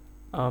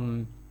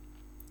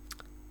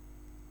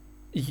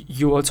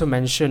 you also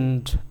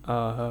mentioned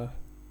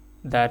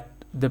that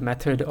the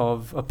method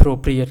of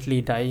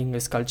appropriately dying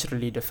is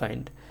culturally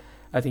defined.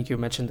 I think you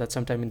mentioned that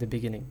sometime in the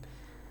beginning.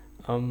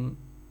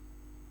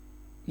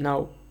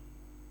 Now,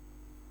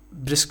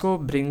 Briscoe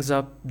brings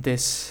up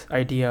this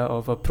idea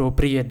of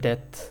appropriate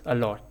death a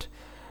lot.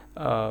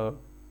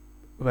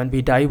 When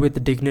we die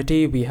with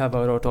dignity, we have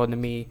our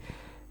autonomy,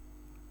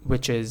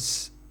 which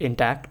is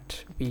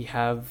intact. We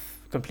have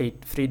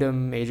complete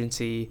freedom,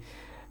 agency,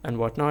 and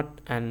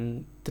whatnot.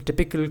 And the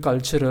typical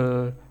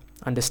cultural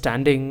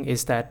understanding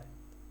is that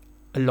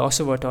a loss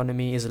of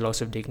autonomy is a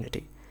loss of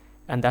dignity.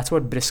 And that's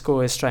what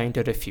Briscoe is trying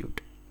to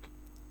refute.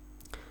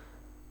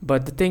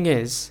 But the thing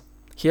is,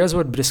 here's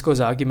what Briscoe's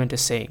argument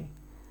is saying.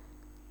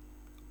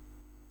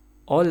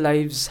 All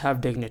lives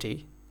have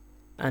dignity,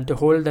 and to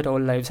hold that all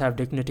lives have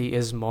dignity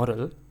is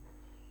moral.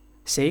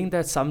 Saying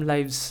that some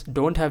lives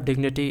don't have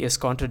dignity is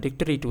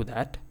contradictory to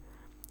that,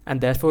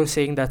 and therefore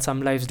saying that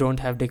some lives don't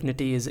have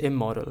dignity is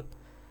immoral.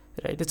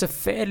 Right? It's a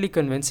fairly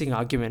convincing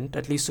argument,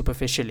 at least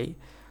superficially.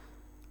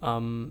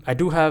 I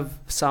do have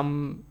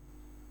some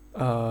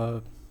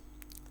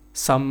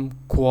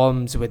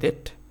qualms with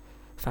it,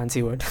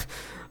 fancy word,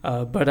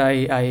 but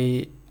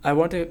I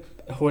want to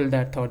hold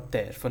that thought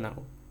there for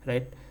now,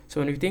 right? So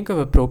when we think of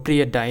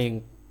appropriate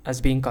dying as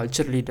being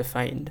culturally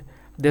defined,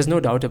 there's no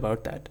doubt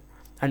about that.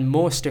 And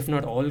most, if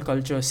not all,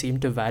 cultures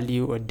seem to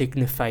value a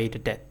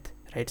dignified death,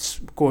 right?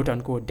 Quote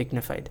unquote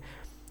dignified.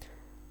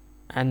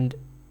 And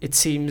it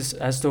seems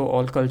as though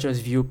all cultures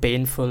view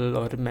painful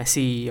or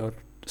messy or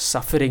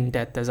suffering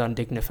death as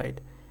undignified.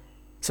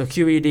 So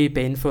QED,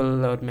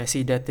 painful or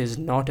messy death, is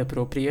not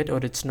appropriate or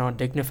it's not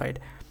dignified,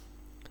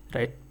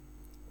 right?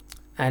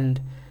 And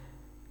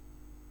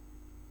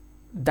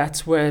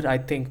that's where I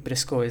think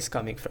Briscoe is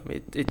coming from.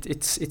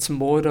 It's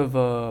more of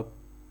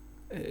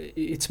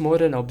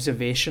an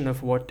observation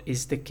of what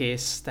is the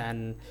case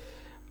than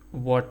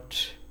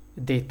what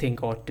they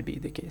think ought to be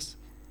the case.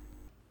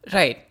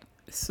 Right.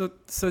 So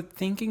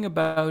thinking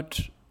about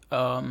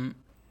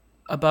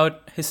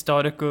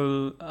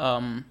historical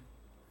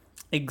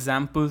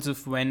examples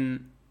of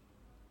when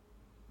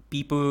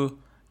people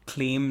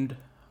claimed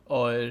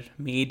or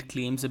made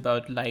claims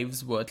about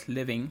lives worth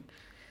living,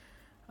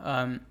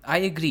 I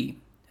agree,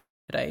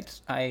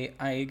 right? I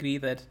agree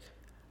that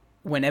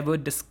whenever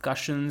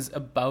discussions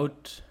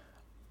about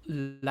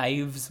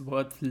lives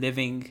worth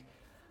living,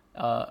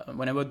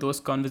 whenever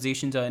those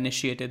conversations are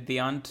initiated, they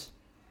aren't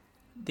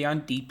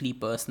deeply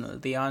personal.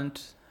 They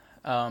aren't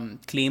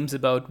claims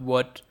about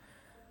what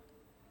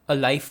a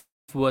life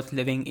worth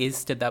living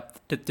is to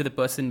the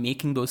person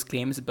making those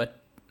claims,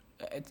 but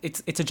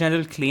it's a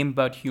general claim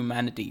about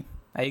humanity.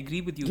 I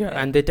agree with you. Yeah,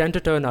 and they tend to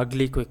turn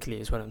ugly quickly,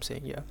 is what I'm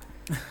saying. Yeah.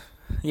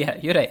 Yeah,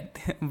 you're right.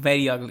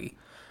 Very ugly.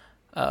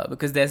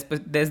 Because there's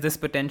this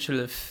potential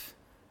of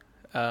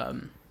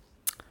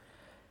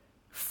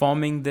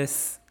forming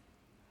this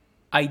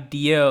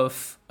idea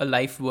of a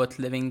life worth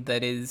living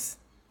that is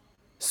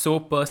so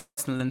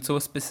personal and so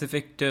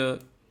specific to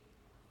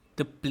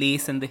the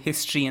place and the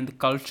history and the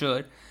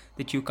culture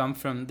that you come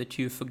from that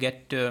you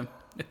forget to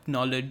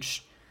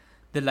acknowledge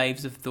the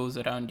lives of those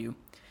around you.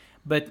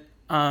 But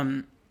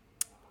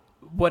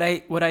what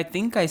I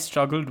think I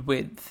struggled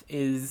with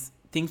is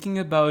thinking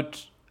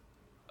about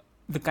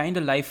the kind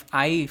of life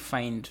I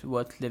find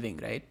worth living,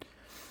 right?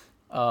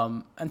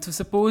 And so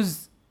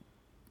suppose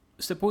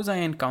I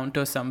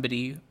encounter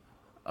somebody.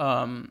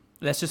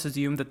 Let's just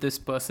assume that this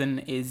person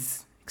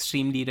is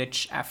extremely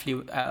rich,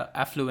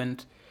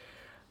 affluent,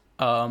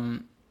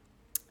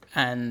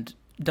 and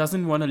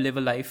doesn't want to live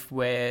a life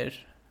where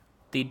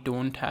they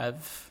don't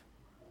have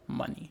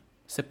money,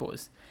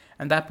 suppose.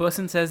 And that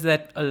person says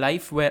that a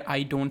life where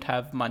I don't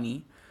have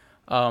money,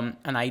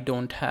 and I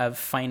don't have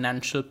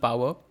financial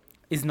power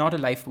is not a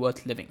life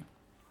worth living.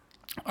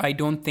 I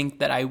don't think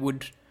that I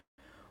would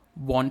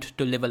want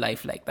to live a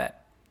life like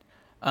that.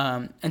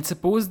 And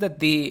suppose that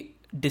they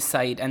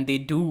decide and they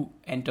do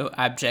enter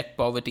abject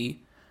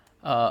poverty,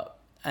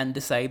 and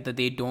decide that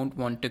they don't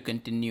want to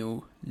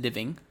continue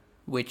living,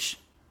 which,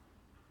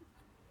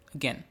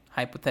 again,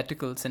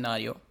 hypothetical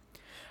scenario.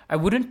 I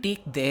wouldn't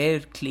take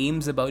their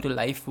claims about a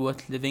life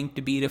worth living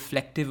to be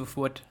reflective of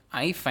what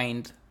I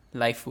find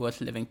life worth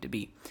living to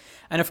be.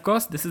 And of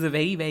course, this is a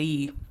very,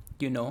 very,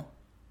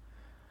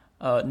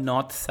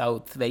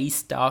 north-south, very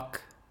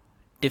stark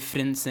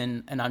difference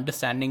in an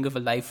understanding of a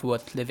life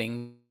worth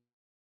living,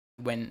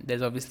 when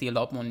there's obviously a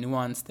lot more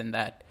nuance than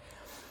that.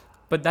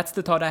 But that's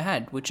the thought I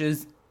had, which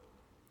is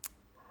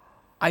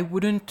I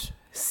wouldn't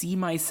see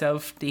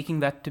myself taking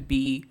that to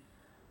be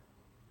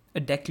a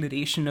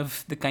declaration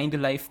of the kind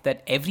of life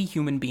that every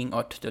human being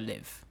ought to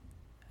live,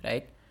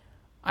 right?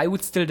 I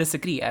would still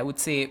disagree. I would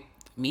say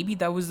maybe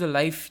that was the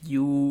life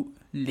you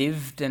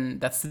lived and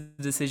that's the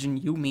decision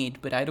you made,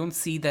 but I don't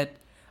see that.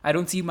 I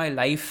don't see my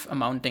life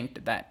amounting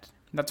to that.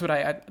 That's what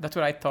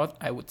I thought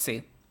I would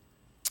say.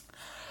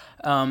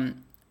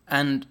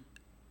 And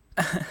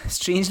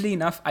strangely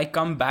enough, I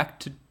come back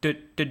to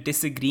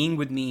disagreeing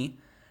with me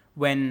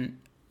when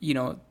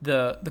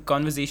the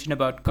conversation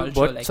about culture.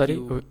 What? Like Sorry,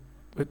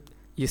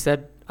 you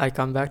said I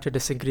come back to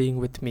disagreeing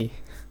with me.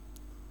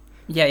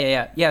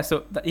 Yeah.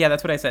 So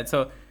that's what I said.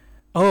 So.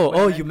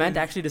 Oh, you meant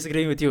actually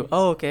disagreeing with you.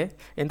 Oh, okay.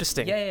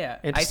 Interesting. Yeah.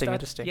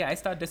 Interesting. Yeah, I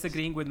start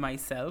disagreeing with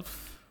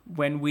myself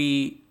when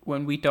we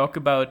talk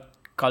about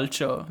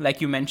culture,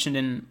 like you mentioned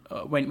in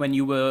when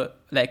you were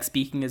like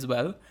speaking as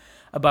well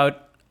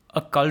about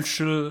a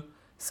cultural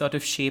sort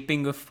of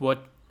shaping of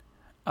what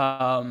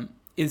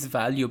is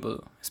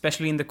valuable,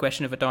 especially in the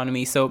question of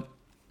autonomy. So,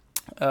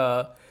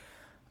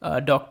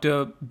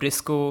 Dr.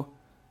 Briscoe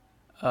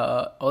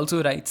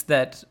also writes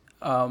that,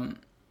 and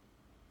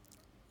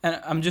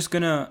I'm just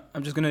gonna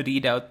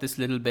read out this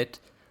little bit,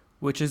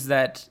 which is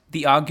that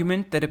the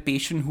argument that a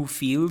patient who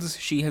feels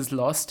she has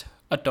lost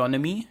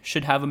autonomy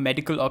should have a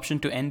medical option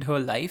to end her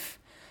life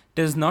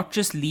does not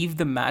just leave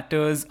the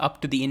matters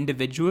up to the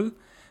individual,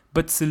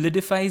 but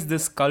solidifies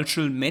this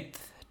cultural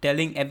myth,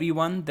 telling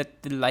everyone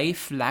that the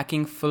life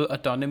lacking full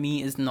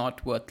autonomy is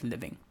not worth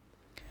living.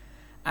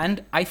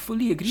 And I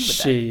fully agree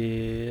with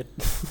that.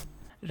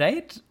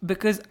 Right?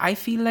 Because I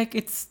feel like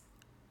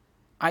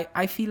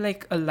I feel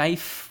like a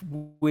life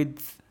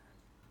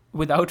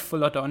without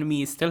full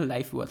autonomy is still a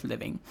life worth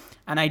living.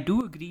 And I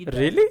do agree that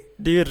Really?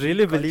 Do you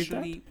really believe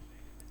that?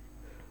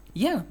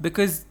 Yeah,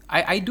 because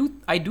I do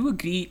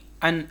agree,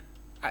 and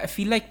I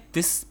feel like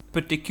this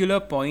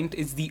particular point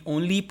is the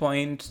only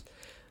point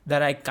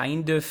that I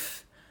kind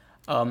of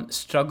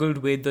struggled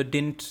with or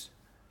didn't,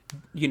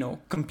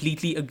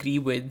 completely agree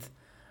with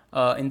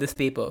in this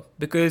paper,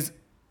 because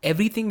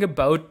everything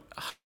about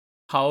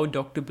how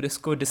Dr.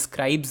 Briscoe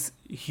describes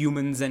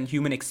humans and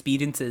human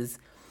experiences,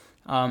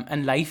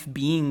 and life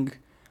being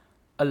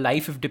a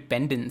life of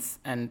dependence,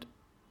 and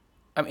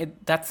I mean,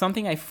 that's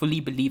something I fully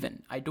believe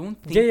in. I don't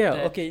think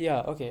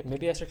Okay.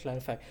 Maybe I should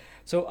clarify.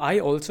 So I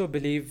also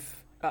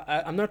believe,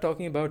 I'm not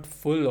talking about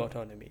full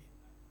autonomy.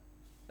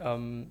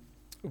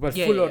 But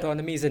full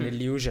autonomy is an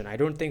illusion. I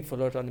don't think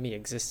full autonomy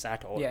exists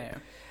at all.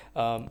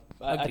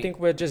 I think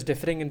we're just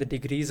differing in the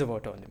degrees of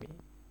autonomy.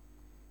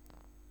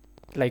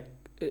 Like,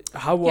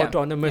 how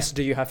autonomous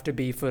do you have to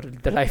be for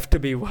the life to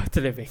be worth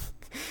living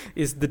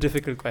is the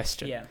difficult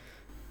question. Yeah.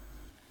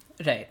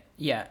 Right.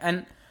 Yeah.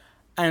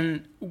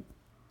 And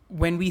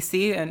when we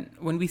say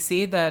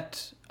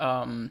that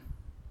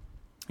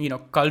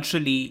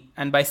culturally,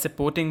 and by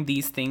supporting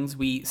these things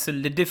we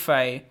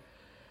solidify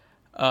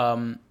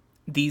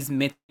these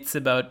myths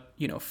about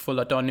full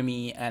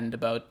autonomy and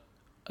about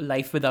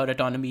life without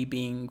autonomy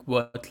being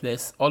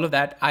worthless, all of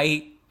that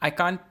I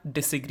can't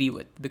disagree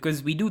with,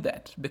 because we do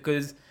that,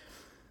 because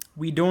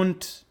we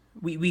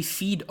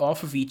feed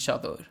off of each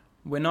other.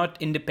 We're not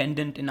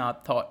independent in our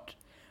thought.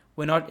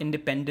 We're not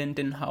independent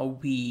in how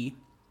we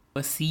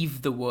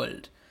perceive the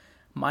world.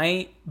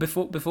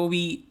 Before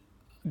we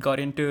got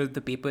into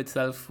the paper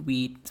itself,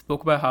 we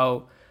spoke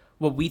about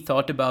what we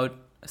thought about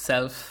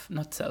I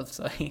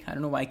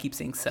don't know why I keep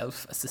saying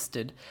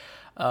self-assisted,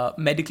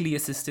 medically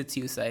assisted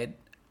suicide.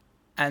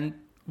 And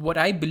what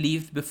I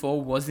believed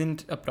before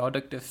wasn't a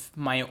product of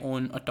my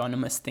own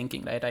autonomous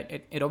thinking, right?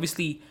 It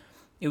obviously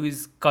it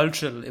was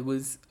cultural. It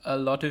was a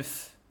lot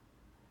of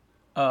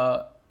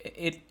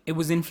it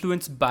was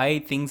influenced by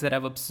things that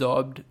I've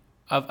absorbed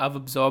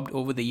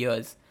over the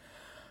years.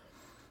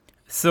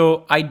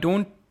 So I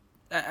don't,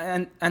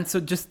 and so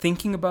just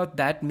thinking about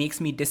that makes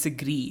me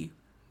disagree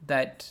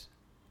that,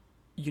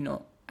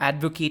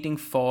 advocating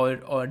for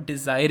or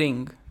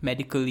desiring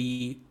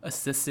medically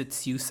assisted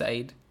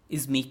suicide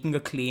is making a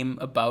claim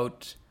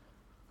about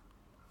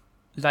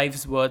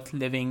lives worth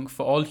living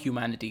for all of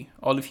humanity,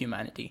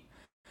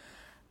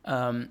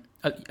 a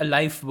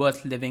life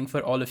worth living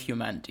for all of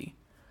humanity.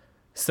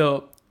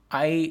 So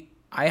I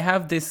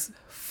have this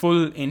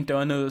full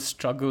internal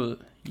struggle,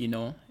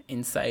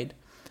 inside,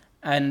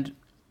 and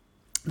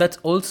that's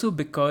also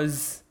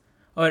because,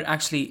 or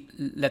actually,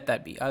 let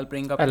that be. I'll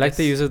bring up. I like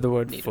the use of the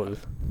word later full. on.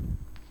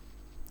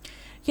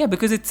 Yeah,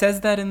 because it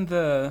says that in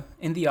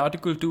the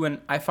article too, and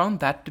I found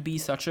that to be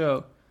such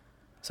an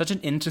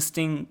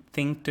interesting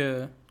thing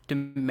to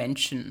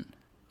mention,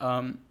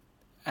 and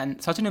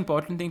such an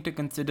important thing to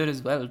consider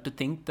as well. To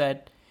think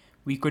that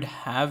we could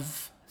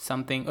have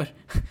something or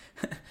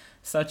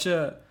such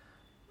a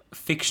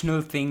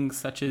fictional thing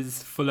such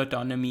as full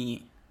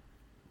autonomy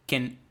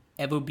can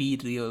ever be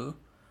real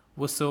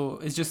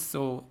is just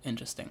so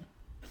interesting.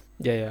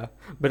 Yeah.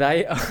 But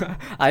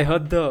I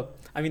heard the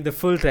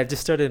full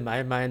registered in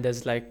my mind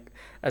as like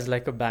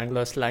a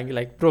Bangalore slang,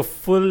 like, bro,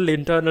 full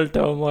internal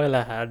turmoil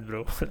I had,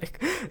 bro.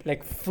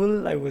 like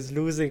full, I was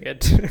losing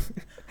it.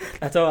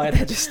 That's how I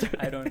registered.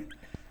 I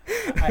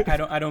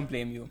don't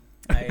blame you.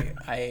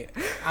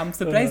 I'm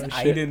surprised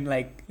I didn't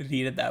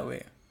read it that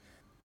way.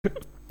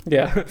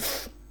 Yeah.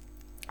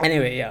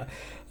 Anyway, yeah.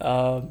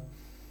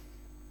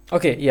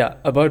 Okay, yeah,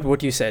 about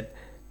what you said.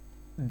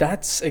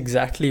 That's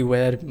exactly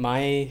where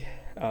my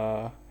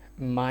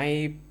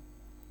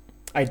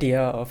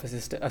idea of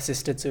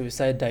assisted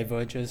suicide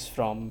diverges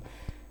from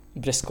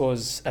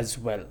Briscoe's as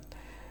well.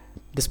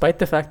 Despite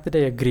the fact that I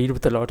agreed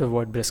with a lot of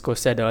what Briscoe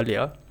said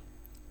earlier,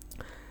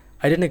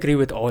 I didn't agree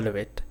with all of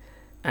it.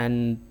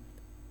 And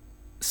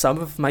some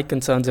of my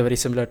concerns are very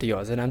similar to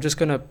yours, and I'm just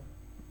going to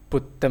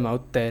put them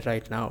out there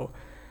right now.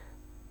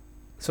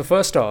 So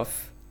first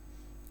off,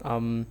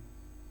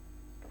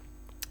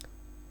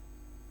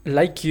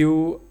 like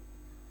you,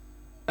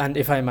 and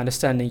if I'm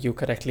understanding you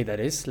correctly, that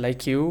is,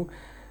 like you,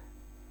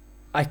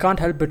 I can't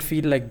help but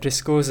feel like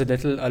Briscoe's a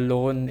little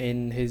alone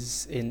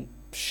in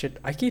shit.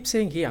 I keep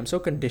saying he. I'm so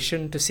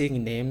conditioned to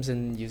seeing names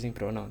and using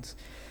pronouns.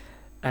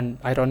 And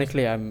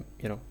ironically, I'm,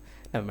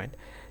 never mind.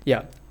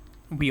 Yeah.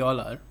 We all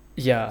are.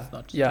 Yeah.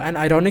 And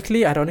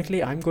ironically,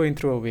 I'm going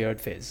through a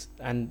weird phase,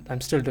 and I'm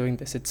still doing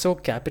this. It's so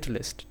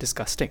capitalist,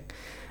 disgusting.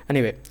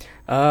 Anyway,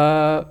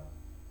 yeah,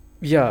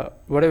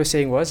 what I was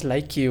saying was,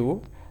 like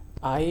you,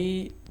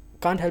 I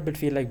can't help but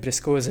feel like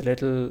Briscoe is a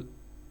little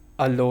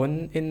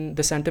alone in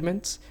the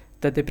sentiments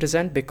that they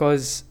present,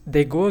 because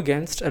they go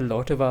against a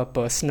lot of our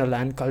personal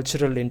and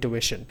cultural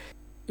intuition.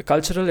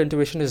 Cultural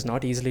intuition is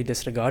not easily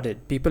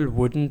disregarded. People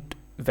wouldn't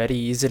very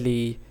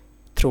easily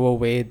throw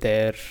away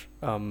their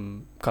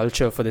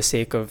culture for the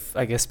sake of,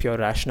 I guess, pure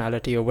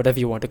rationality or whatever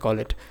you want to call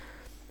it.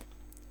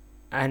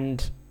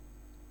 And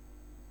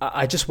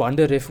I just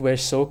wonder if we're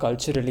so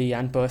culturally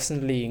and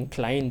personally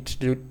inclined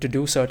to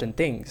do certain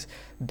things.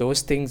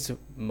 Those things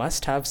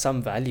must have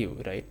some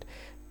value, right?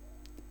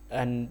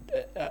 And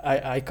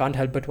I can't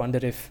help but wonder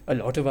if a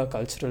lot of our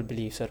cultural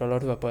beliefs or a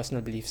lot of our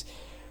personal beliefs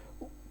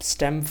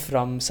stem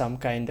from some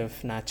kind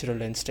of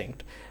natural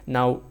instinct.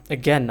 Now,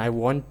 again, I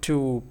want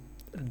to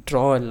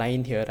draw a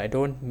line here. I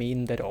don't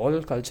mean that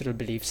all cultural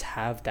beliefs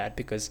have that,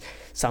 because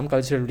some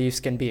cultural beliefs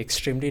can be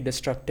extremely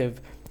destructive,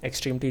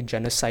 extremely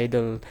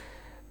genocidal,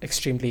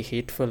 extremely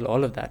hateful,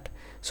 all of that.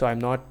 So I'm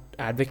not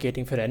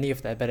advocating for any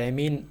of that, but I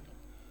mean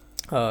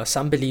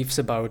some beliefs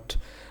about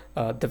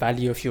the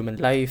value of human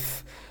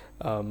life,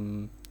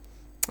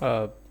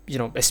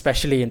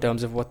 especially in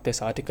terms of what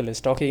this article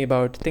is talking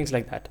about, things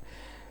like that.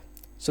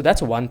 So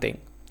that's one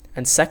thing.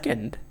 And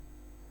second,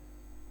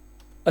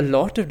 a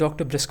lot of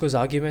Dr. Briscoe's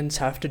arguments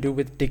have to do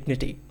with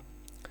dignity.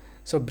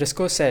 So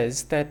Briscoe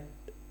says that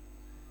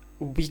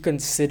we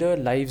consider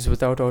lives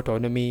without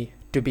autonomy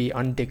to be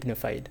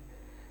undignified.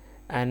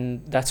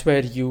 And that's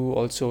where you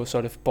also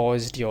sort of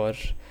paused your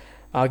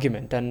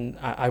argument. And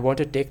I want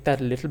to take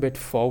that a little bit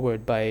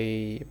forward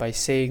by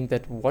saying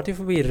that what if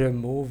we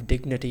remove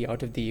dignity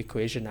out of the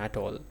equation at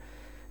all,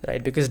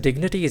 right? Because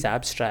dignity is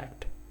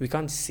abstract. We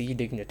can't see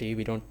dignity.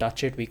 We don't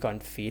touch it. We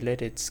can't feel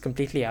it. It's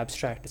completely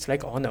abstract. It's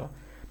like honor.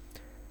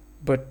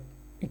 But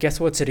guess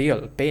what's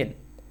real? Pain.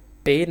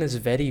 Pain is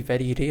very,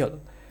 very real.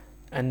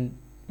 And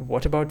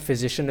what about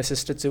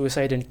physician-assisted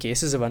suicide in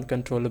cases of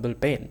uncontrollable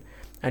pain?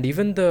 And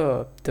even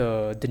the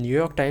New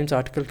York Times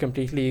article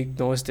completely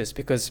ignores this,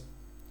 because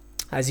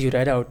as you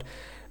read out,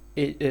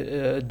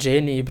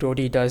 Jane E.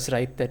 Brody does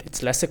write that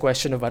it's less a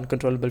question of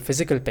uncontrollable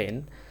physical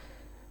pain,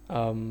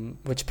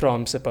 which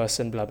prompts a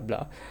person, blah, blah,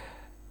 blah.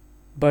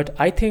 But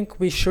I think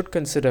we should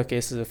consider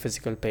cases of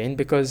physical pain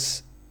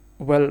because,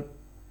 well,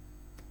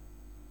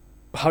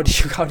 how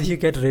do you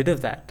get rid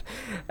of that?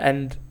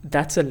 And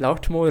that's a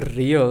lot more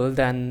real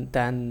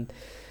than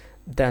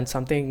than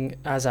something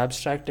as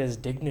abstract as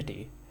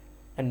dignity.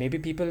 And maybe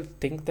people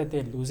think that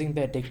they're losing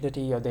their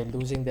dignity or they're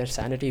losing their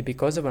sanity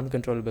because of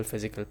uncontrollable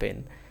physical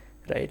pain,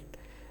 right?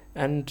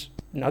 And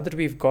now that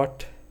we've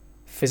got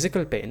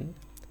physical pain,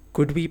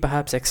 could we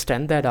perhaps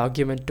extend that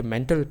argument to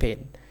mental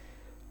pain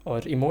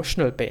or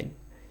emotional pain,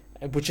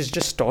 which is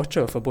just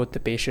torture for both the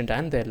patient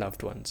and their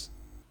loved ones?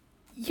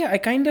 Yeah, I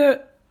kind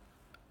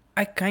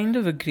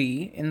of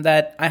agree in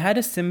that I had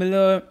a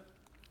similar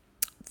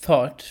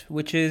thought,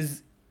 which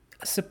is,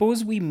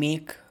 suppose we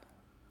make,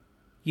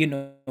 you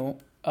know,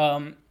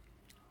 um,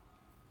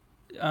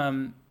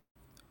 um,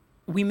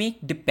 we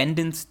make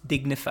dependence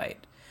dignified,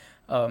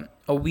 or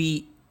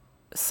we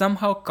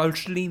somehow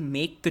culturally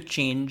make the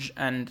change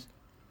and,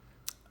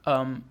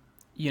 um,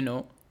 you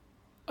know,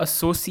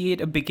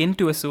 associate or begin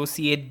to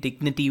associate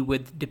dignity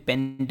with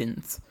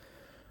dependence,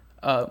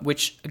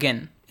 which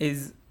again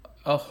is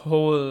a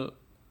whole,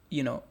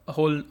 a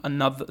whole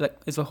another, like,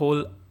 is a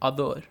whole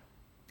other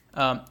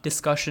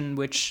discussion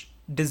which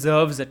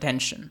deserves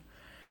attention,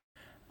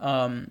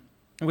 um,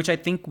 which I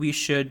think we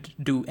should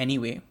do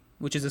anyway,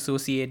 which is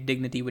associate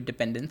dignity with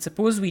dependence.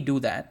 Suppose we do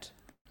that,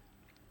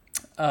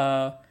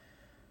 uh,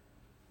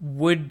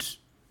 would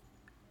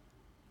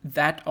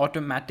that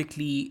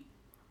automatically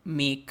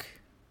make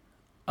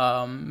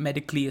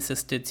medically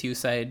assisted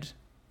suicide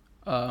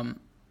um,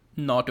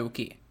 not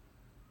okay?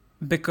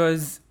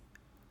 Because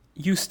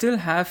you still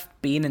have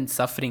pain and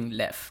suffering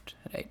left,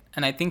 right?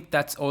 And I think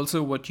that's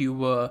also what you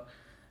were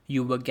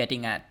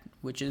getting at,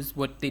 which is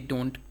what they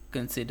don't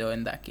consider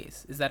in that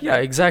case. Is that Yeah,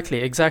 right?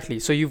 exactly.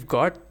 So you've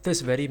got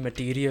this very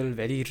material,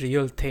 very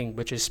real thing,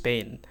 which is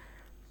pain,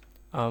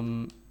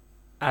 um,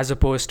 as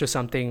opposed to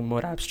something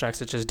more abstract,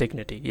 such as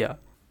dignity. Yeah.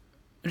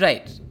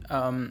 Right.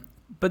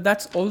 But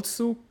that's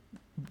also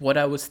what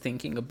I was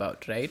thinking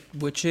about, right?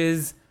 Which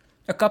is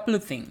a couple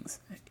of things.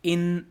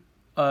 In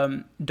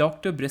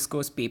Dr.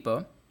 Briscoe's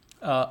paper,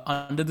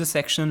 under the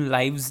section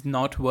Lives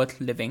Not Worth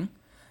Living,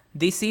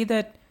 they say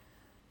that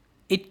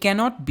it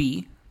cannot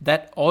be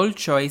that all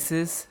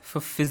choices for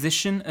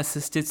physician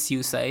assisted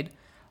suicide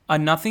are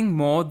nothing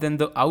more than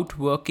the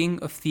outworking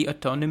of the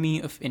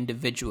autonomy of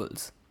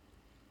individuals.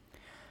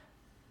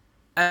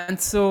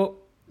 And so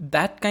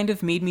that kind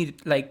of made me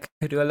like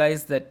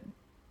realize that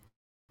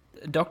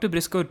Dr.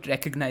 Briscoe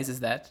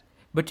recognizes that.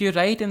 But you're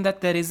right in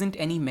that there isn't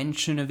any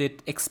mention of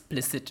it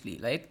explicitly,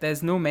 right?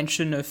 There's no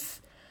mention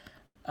of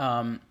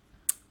um,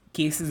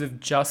 cases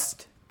of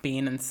just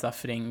pain and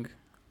suffering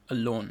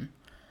alone.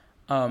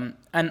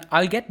 And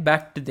I'll get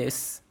back to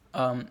this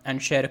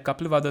and share a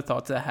couple of other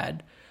thoughts I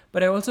had.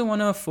 But I also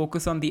want to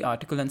focus on the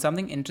article and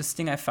something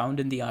interesting I found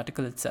in the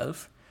article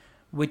itself,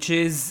 which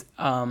is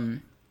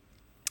in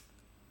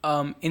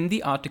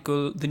the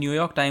article, the New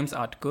York Times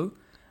article,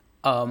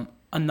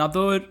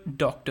 another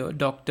doctor,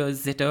 Dr.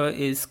 Zitter,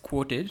 is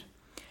quoted.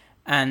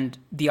 And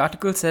the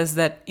article says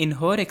that in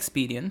her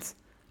experience,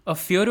 a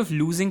fear of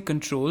losing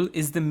control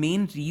is the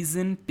main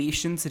reason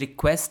patients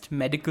request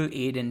medical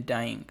aid in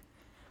dying.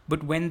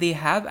 But when they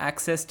have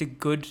access to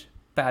good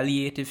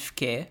palliative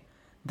care,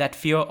 that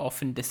fear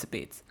often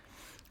dissipates.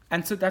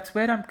 And so that's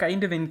where I'm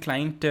kind of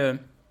inclined to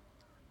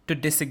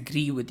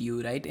disagree with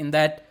you, right? In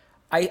that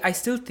I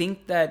still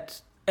think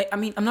that, I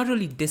mean, I'm not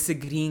really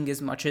disagreeing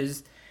as much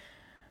as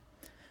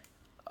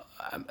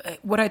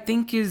what I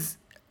think is,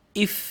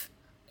 if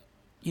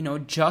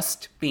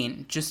just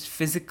pain, just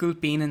physical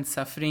pain and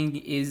suffering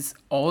is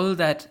all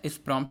that is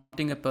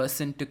prompting a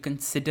person to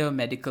consider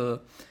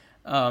medical,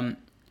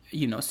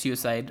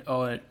 suicide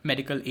or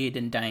medical aid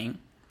in dying,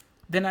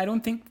 then I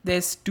don't think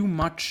there's too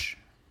much.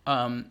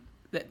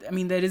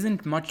 There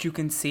isn't much you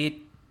can say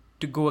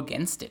to go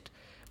against it,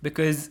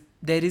 because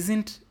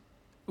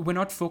we're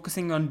not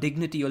focusing on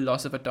dignity or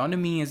loss of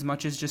autonomy as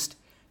much as just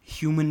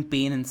human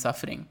pain and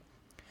suffering.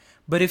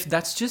 But if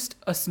that's just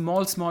a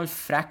small, small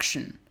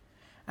fraction,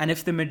 and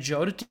if the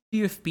majority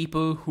of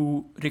people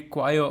who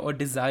require or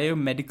desire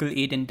medical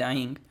aid in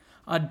dying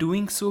are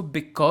doing so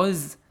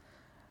because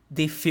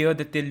they fear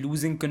that they're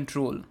losing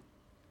control,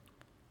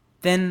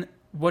 then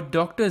what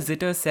Dr.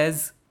 Zitter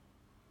says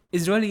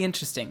is really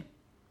interesting.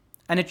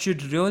 And it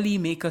should really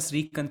make us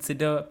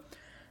reconsider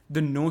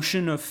the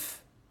notion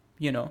of,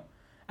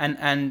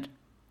 and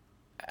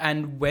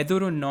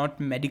whether or not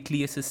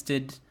medically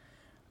assisted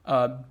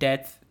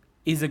death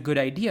is a good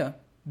idea.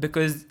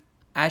 Because,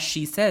 as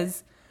she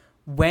says,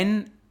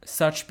 when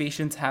such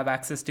patients have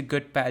access to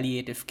good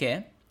palliative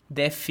care,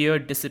 their fear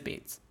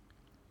dissipates.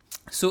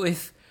 So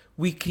if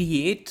we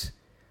create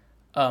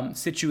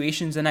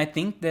situations, and I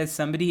think there's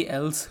somebody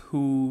else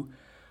who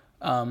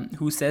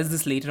says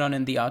this later on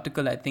in the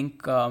article. I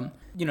think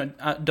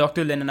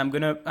Dr. Lin, and I'm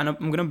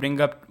gonna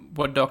bring up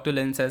what Dr.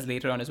 Lin says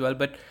later on as well.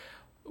 But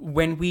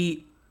when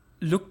we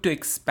look to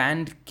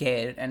expand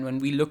care and when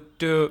we look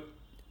to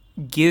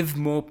give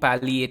more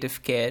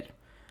palliative care,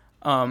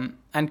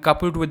 and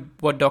coupled with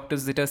what Dr.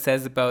 Zitter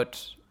says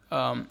about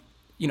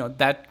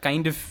that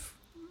kind of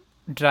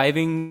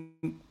driving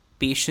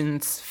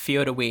patients'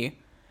 fear away,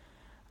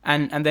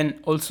 and then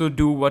also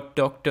do what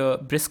Dr.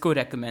 Briscoe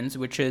recommends,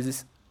 which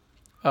is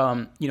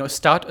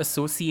start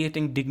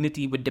associating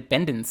dignity with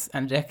dependence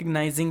and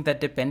recognizing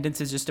that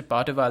dependence is just a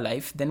part of our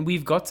life, then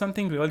we've got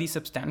something really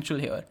substantial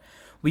here.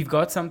 We've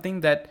got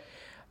something that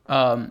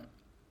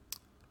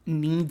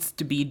needs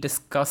to be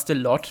discussed a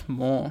lot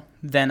more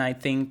than, I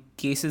think,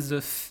 cases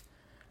of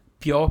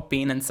pure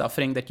pain and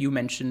suffering that you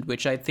mentioned,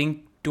 which I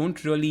think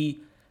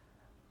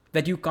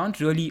that you can't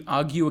really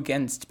argue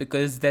against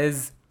because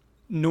there's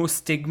no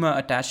stigma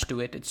attached to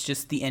it. It's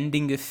just the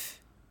ending of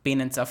pain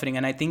and suffering.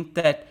 And I think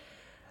that,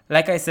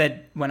 like I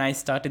said when I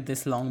started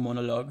this long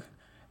monologue,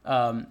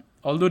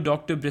 although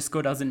Dr.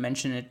 Briscoe doesn't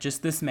mention it,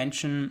 just this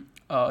mention,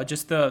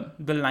 just the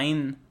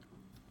line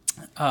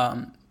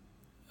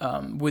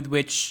with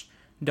which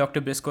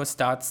Dr. Briscoe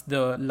starts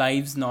the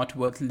 "lives not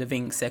worth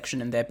living"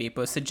 section in their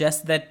paper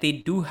suggests that they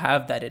do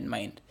have that in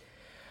mind.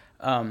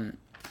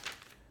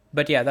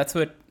 But yeah, that's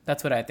what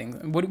I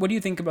think. What do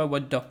you think about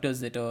what Dr.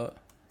 Zitter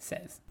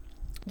says?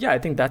 Yeah, I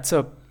think that's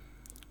a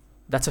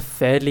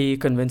fairly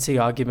convincing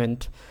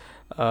argument,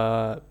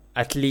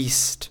 at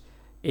least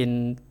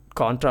in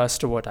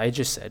contrast to what I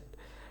just said,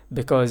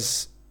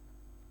 because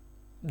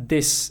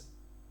this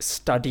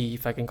study,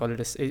 if I can call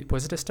it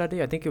was it a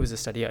study? I think it was a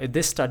study.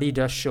 This study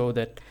does show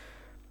that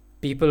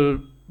people,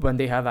 when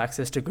they have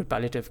access to good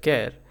palliative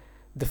care,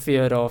 the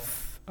fear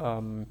of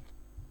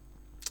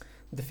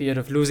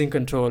losing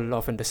control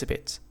often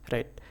dissipates,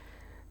 right?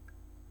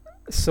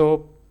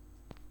 So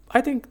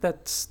I think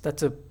that's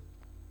a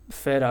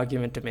fair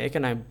argument to make,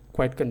 and I'm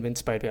quite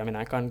convinced by it. I mean,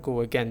 I can't go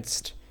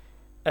against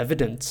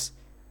evidence.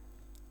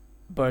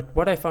 But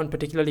what I found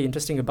particularly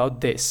interesting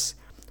about this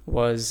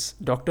was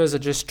doctors are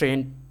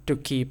trained to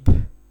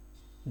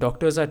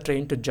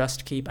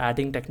just keep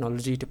adding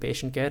technology to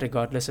patient care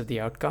regardless of the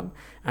outcome,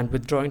 and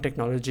withdrawing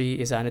technology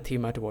is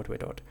anathema to what we're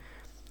taught.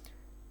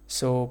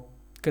 So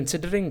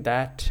considering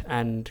that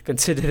and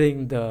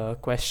considering the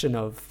question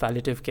of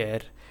palliative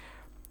care,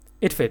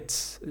 it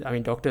fits. I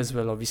mean, doctors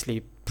will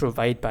obviously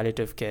provide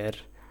palliative care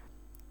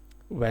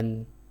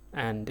when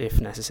and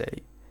if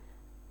necessary.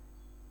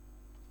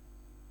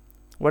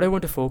 What I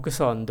want to focus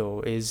on, though,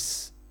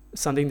 is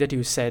something that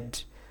you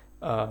said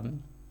a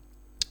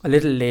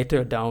little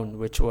later down,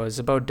 which was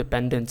about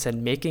dependence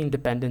and making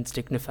dependence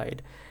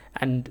dignified.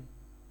 And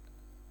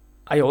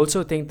I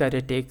also think that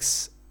it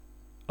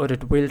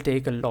will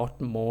take a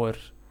lot more,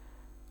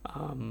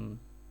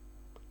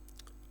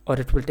 or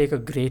it will take a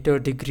greater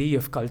degree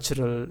of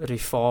cultural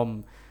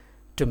reform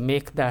to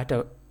make that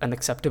an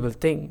acceptable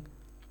thing.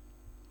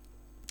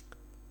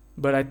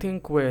 But I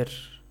think we're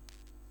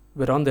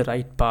on the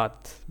right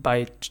path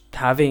by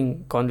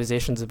having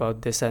conversations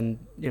about this and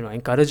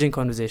encouraging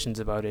conversations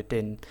about it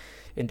in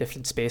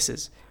different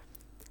spaces.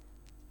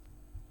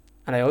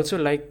 And I also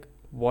like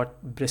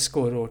what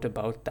Briscoe wrote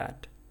about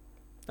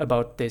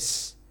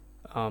this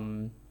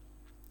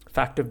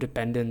fact of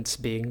dependence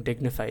being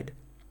dignified.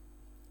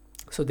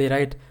 So they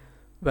write,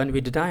 "When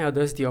we deny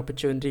others the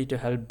opportunity to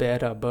help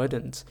bear our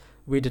burdens,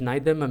 we deny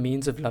them a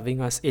means of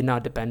loving us in our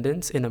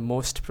dependence in a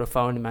most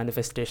profound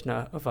manifestation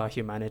of our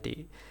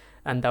humanity."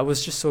 And that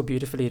was just so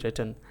beautifully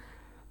written.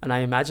 And I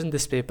imagine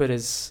this paper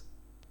is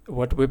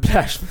what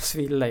Whiplash must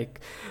feel like,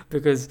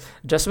 because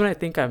just when I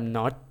think I'm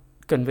not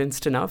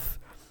convinced enough,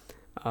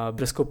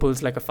 Briscoe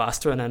pulls like a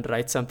fast one and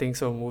writes something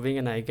so moving,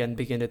 and I again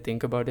begin to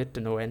think about it to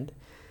no end.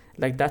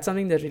 Like, that's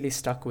something that really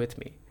stuck with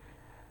me.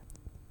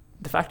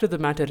 The fact of the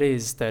matter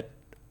is that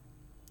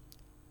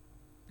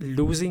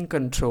losing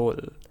control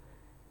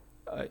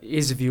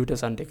is viewed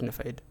as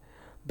undignified.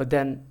 But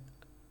then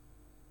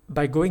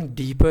by going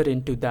deeper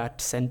into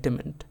that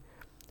sentiment,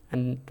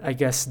 and I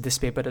guess this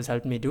paper has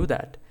helped me do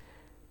that,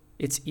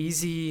 it's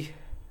easy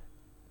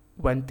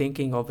when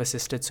thinking of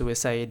assisted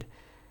suicide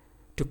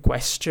to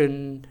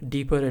question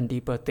deeper and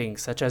deeper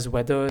things, such as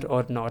whether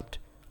or not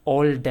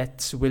all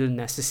deaths will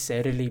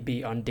necessarily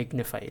be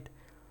undignified.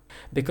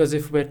 Because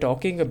if we're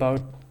talking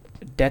about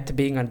death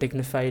being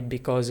undignified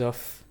because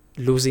of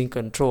losing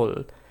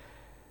control,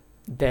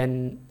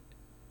 then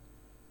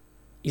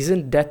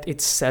isn't death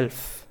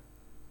itself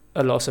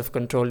a loss of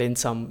control in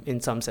some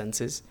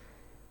senses?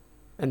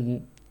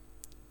 And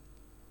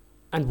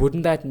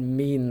wouldn't that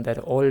mean that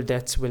all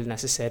deaths will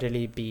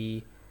necessarily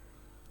be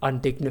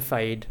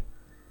undignified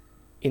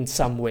in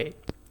some way,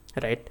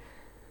 right?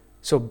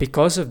 So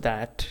because of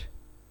that,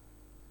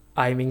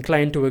 I'm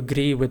inclined to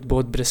agree with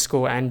both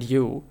Briscoe and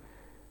you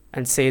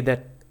and say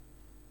that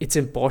it's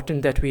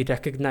important that we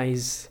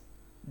recognize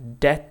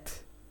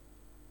death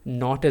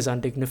not as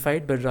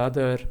undignified, but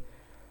rather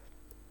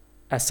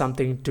as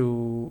something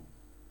to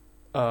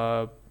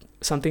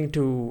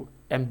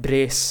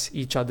embrace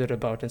each other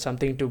about, and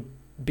something to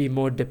be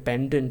more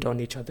dependent on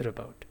each other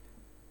about.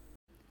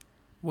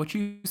 What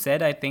you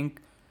said, I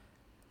think,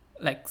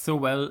 like so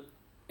well,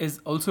 is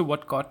also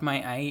what caught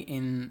my eye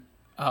in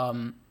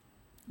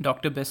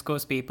Dr.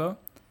 Briscoe's paper,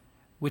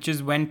 which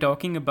is when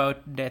talking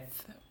about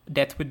death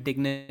with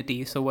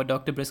dignity. So what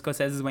Dr. Briscoe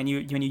says is when you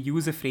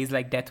use a phrase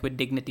like death with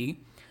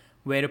dignity,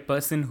 where a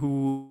person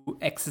who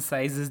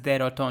exercises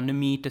their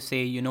autonomy to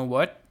say, you know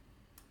what,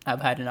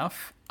 I've had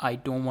enough, I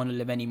don't want to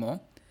live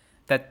anymore,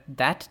 that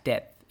death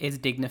is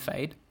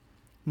dignified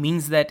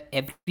means that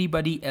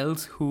everybody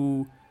else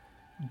who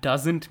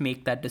doesn't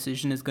make that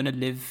decision is going to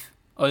live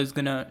or is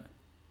going to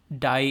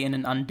die in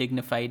an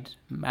undignified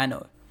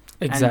manner.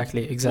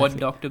 Exactly. What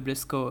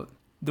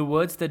the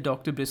words that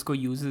Dr. Briscoe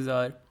uses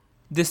are,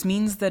 this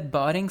means that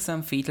barring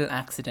some fatal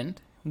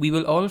accident, we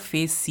will all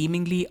face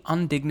seemingly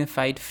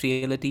undignified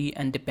frailty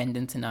and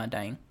dependence in our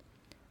dying.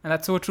 And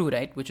that's so true,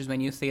 right? Which is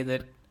when you say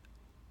that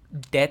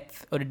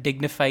death or a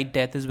dignified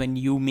death is when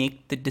you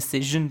make the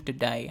decision to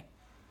die,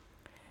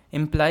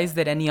 implies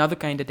that any other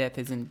kind of death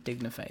isn't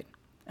dignified.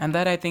 And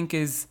that, I think,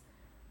 is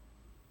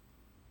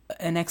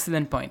an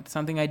excellent point,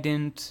 something I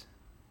didn't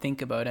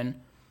think about. And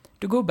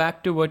to go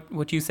back to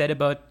what you said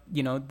about,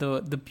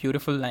 the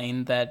beautiful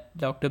line that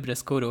Dr.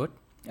 Briscoe wrote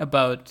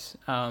about,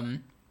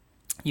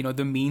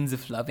 the means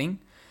of loving.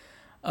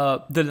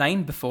 The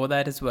line before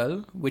that as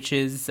well, which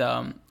is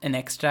an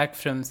extract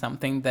from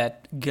something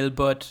that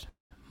Gilbert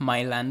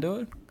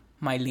Meilaender,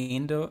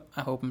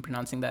 I hope I'm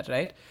pronouncing that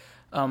right,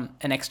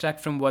 an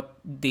extract from what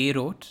they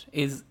wrote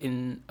is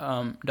in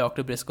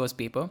Dr. Briscoe's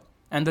paper.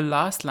 And the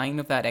last line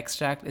of that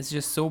extract is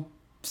just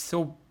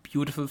so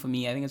beautiful for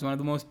me. I think it's one of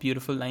the most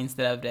beautiful lines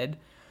that I've read.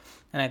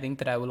 And I think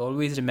that I will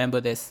always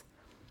remember this.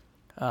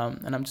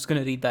 And I'm just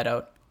going to read that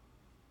out.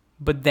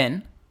 But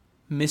then,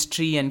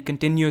 mystery and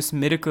continuous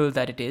miracle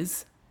that it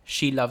is,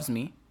 she loves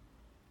me.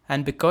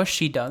 And because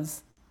she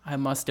does, I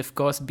must of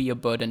course be a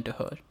burden to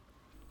her.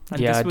 And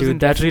yeah, dude,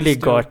 that really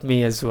got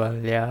me as well.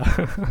 Yeah.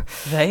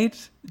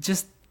 Right?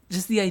 Just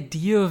the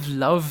idea of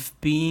love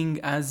being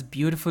as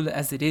beautiful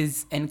as it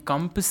is,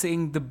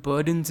 encompassing the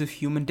burdens of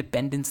human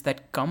dependence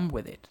that come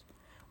with it.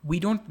 We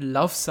don't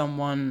love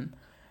someone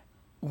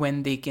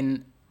when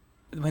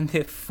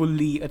they're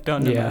fully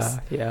autonomous.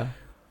 Yeah.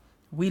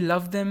 We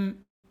love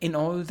them in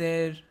all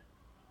their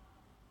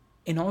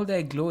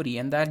glory,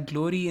 and that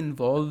glory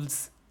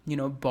involves,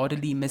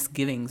 bodily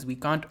misgivings. We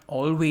can't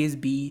always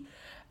be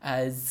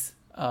as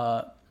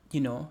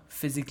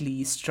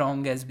physically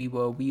strong as we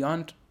were. We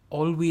aren't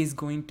always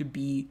going to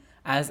be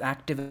as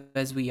active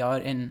as we are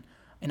in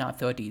our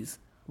 30s.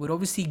 We're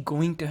obviously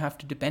going to have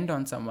to depend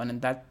on someone,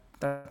 and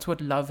that's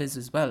what love is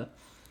as well.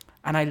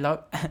 And I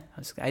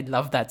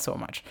love that so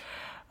much.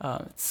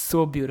 It's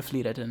so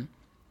beautifully written.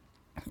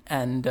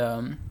 And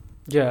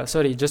yeah,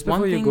 sorry, just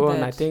before you go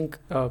on, I think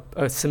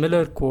a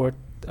similar quote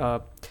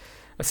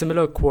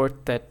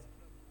that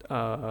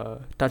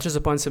touches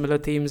upon similar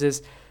themes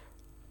is,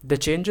 the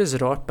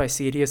changes wrought by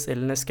serious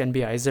illness can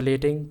be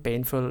isolating,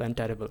 painful, and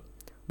terrible.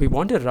 We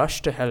want to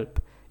rush to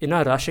help. In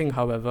our rushing,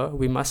 however,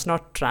 we must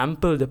not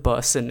trample the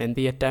person in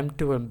the attempt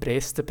to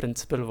embrace the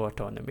principle of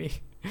autonomy.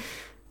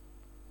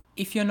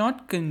 If you're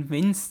not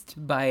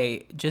convinced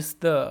by just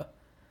the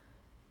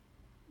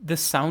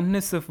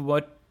soundness of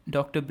what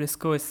Dr.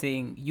 Briscoe is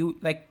saying,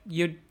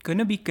 you're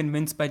gonna be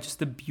convinced by just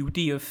the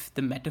beauty of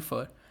the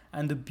metaphor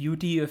and the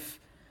beauty of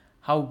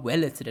how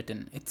well it's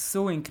written. It's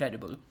so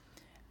incredible.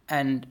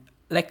 And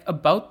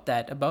about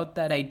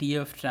that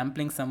idea of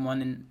trampling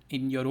someone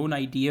in your own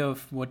idea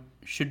of what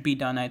should be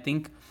done, I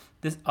think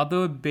this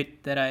other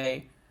bit that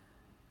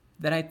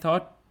I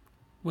thought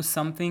was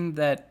something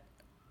that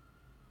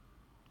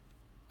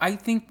I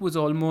think was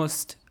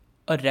almost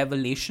a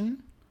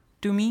revelation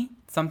to me,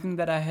 something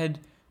that I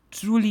had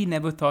truly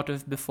never thought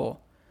of before,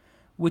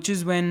 which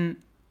is when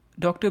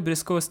Dr.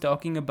 Briscoe is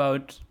talking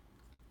about,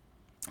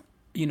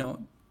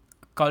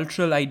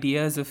 cultural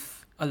ideas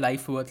of a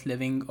life worth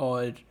living,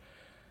 or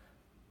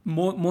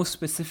more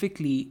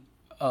specifically,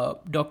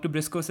 Dr.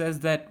 Briscoe says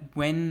that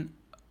when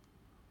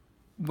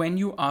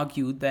you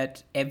argue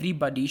that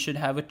everybody should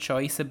have a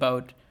choice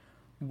about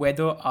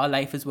whether our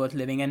life is worth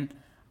living, and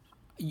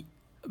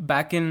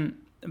back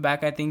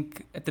I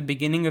think at the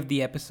beginning of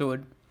the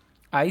episode,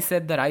 I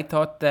said that I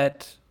thought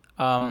that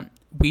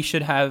we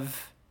should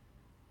have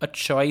a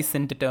choice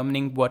in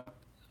determining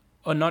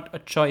or not a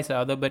choice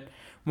rather, but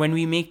when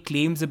we make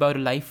claims about a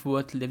life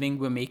worth living,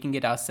 we're making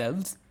it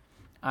ourselves.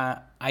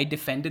 I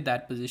defended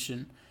that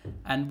position.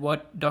 And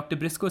what Dr.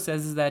 Briscoe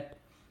says is that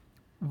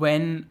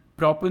when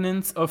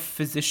proponents of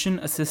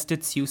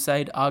physician-assisted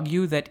suicide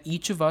argue that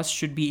each of us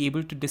should be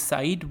able to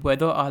decide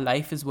whether our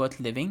life is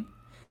worth living,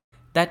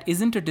 that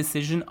isn't a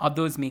decision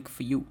others make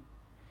for you.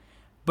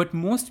 But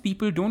most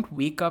people don't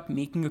wake up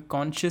making a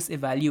conscious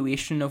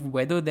evaluation of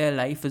whether their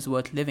life is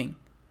worth living.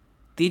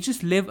 They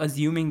just live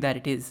assuming that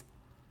it is,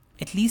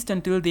 at least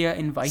until they are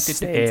invited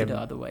to consider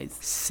otherwise.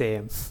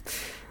 Same.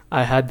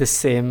 I had the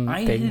same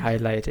thing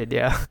highlighted,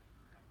 yeah.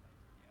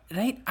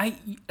 Right?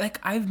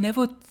 I've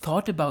never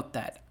thought about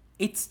that.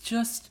 It's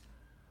just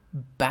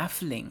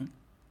baffling.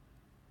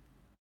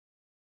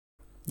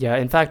 Yeah,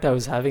 in fact, I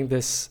was having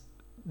this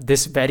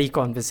very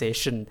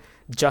conversation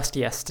just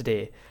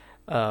yesterday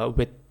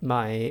with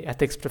my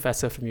ethics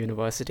professor from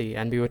university,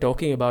 and we were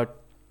talking about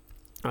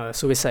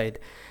suicide,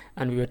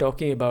 and we were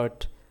talking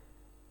about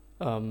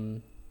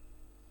we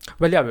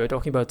were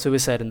talking about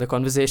suicide, and the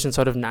conversation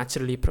sort of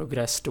naturally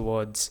progressed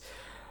towards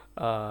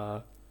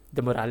the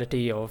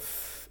morality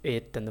of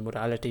it and the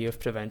morality of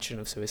prevention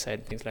of suicide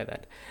and things like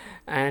that.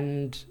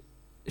 And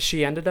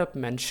she ended up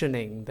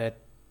mentioning that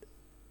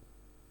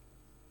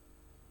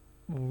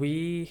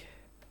we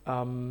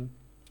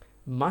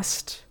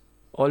must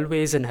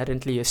always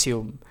inherently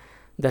assume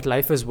that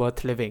life is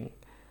worth living,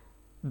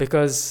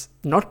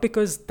 not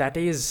because that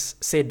is,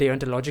 say,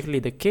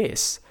 deontologically the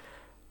case,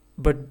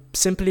 but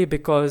simply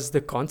because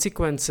the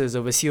consequences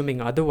of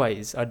assuming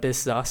otherwise are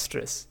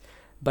disastrous.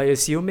 By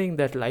assuming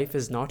that life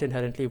is not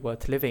inherently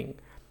worth living,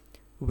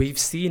 we've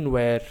seen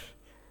where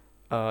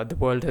the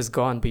world has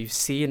gone. We've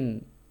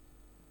seen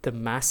the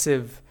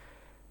massively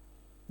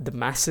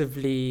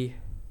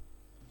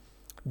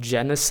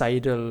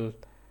genocidal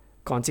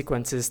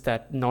consequences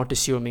that not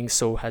assuming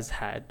so has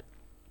had.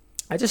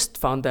 I just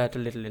found that a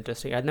little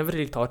interesting. I'd never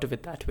really thought of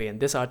it that way, and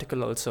this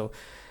article also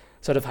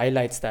sort of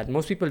highlights that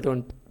most people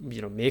don't, we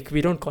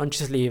don't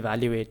consciously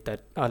evaluate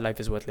that our life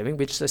is worth living.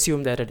 We just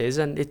assume that it is,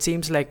 and it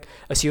seems like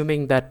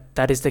assuming that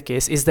that is the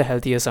case is the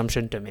healthy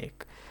assumption to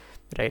make,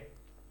 right?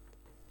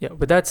 Yeah.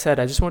 With that said,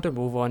 I just want to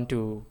move on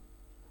to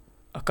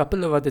a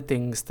couple of other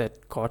things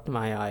that caught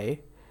my eye,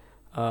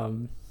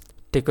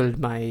 tickled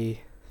my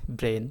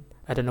brain.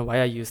 I don't know why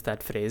I used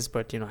that phrase,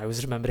 but I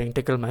was remembering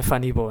tickle my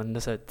funny bone,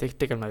 so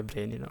tickle my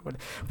brain,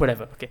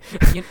 whatever. Okay.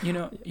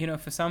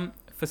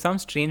 For some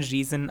strange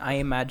reason, I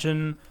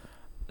imagine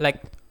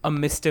like a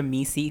Mr.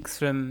 Meeseeks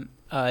from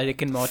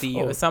Rick and Morty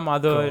or some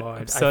other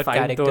absurd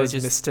character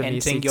just Mr.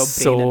 entering your brain.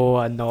 So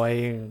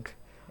annoying.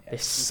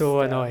 It's so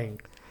annoying.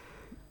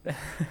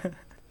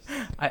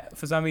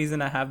 For some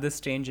reason, I have this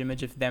strange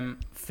image of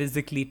them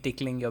physically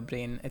tickling your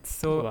brain. It's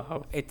so.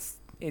 Wow. It's.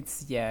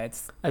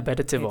 I bet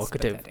it's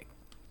evocative. Pathetic.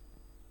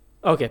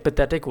 Okay,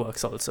 pathetic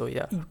works also.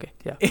 Yeah. Okay.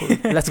 Yeah. Cool.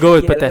 Let's go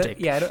with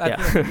pathetic.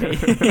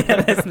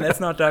 Let's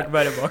not talk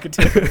about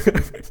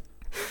evocative.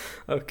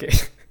 Okay.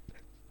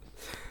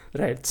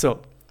 Right.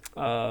 So,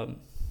 what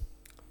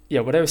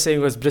I was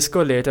saying was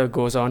Briscoe later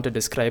goes on to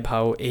describe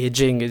how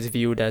aging is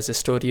viewed as a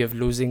story of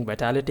losing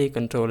vitality,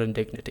 control, and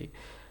dignity.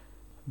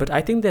 But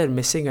I think they're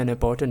missing an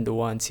important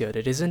nuance here.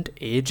 It isn't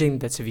aging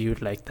that's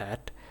viewed like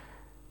that.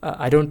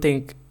 I don't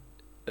think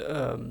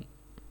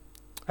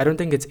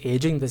it's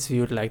aging that's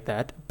viewed like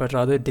that, but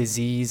rather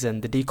disease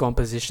and the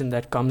decomposition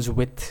that comes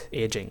with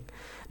aging.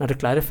 Now, to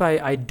clarify,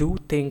 I do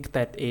think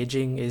that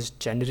aging is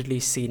generally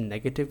seen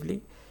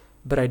negatively,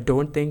 but I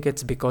don't think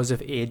it's because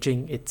of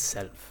aging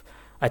itself.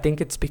 I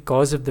think it's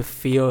because of the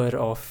fear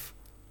of,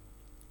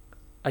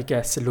 I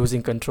guess,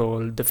 losing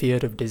control, the fear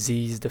of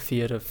disease, the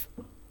fear of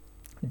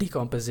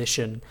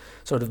decomposition,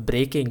 sort of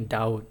breaking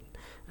down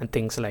and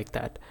things like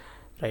that,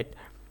 right?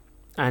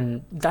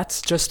 And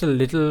that's just a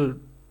little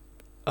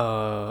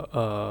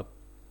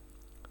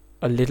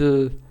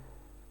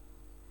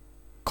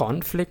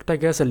conflict, I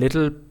guess, a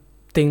little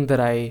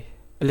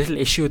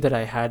issue that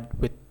I had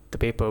with the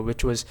paper,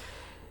 which was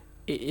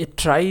it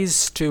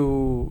tries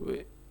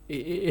to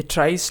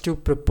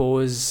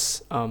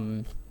propose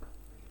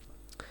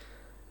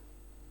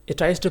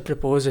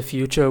a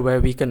future where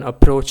we can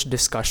approach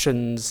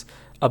discussions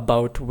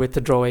about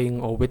withdrawing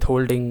or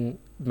withholding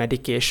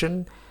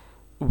medication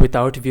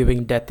without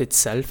viewing death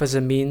itself as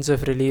a means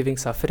of relieving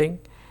suffering,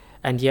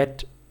 and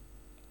yet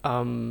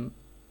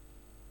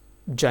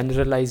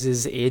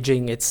generalizes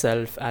aging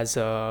itself as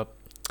a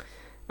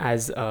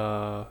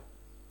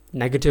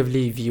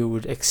negatively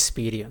viewed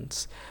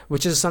experience,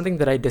 which is something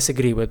that I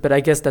disagree with. But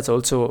I guess that's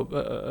also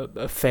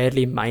a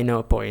fairly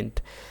minor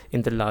point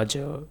in the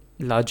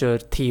larger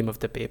theme of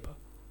the paper.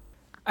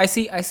 I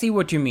see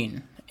what you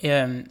mean,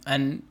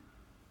 and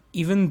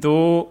even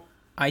though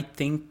I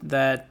think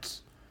that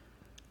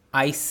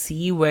I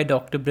see where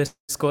Dr.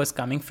 Briscoe is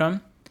coming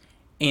from,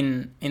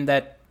 in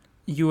that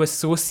you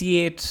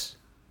associate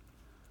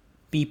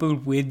people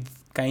with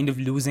kind of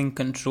losing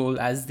control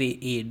as they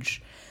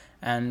age,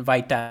 and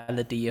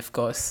vitality, of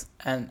course.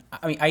 And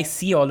I mean, I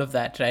see all of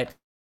that, right?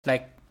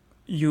 Like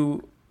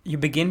you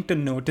begin to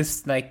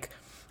notice like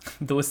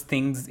those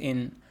things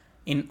in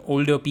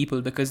older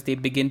people because they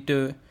begin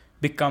to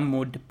become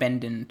more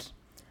dependent.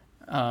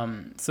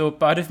 So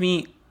part of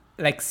me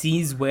like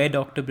sees where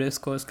Dr.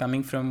 Briscoe is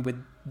coming from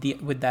with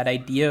that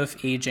idea of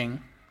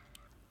aging,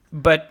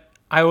 but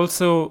I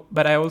also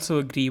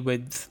agree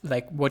with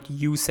like what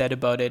you said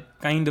about it,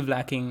 kind of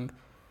lacking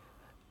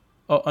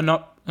or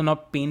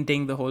not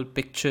painting the whole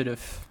picture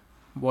of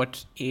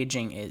what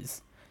aging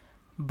is.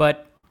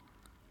 But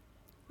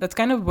that's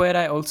kind of where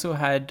I also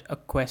had a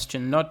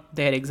question, not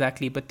there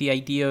exactly, but the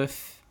idea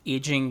of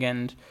aging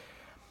and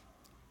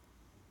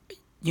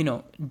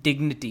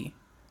dignity,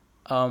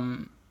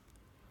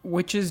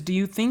 which is, do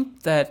you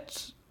think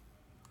that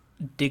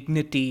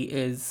dignity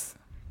is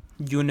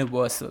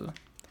universal?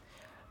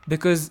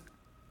 Because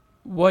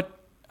what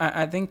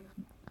I think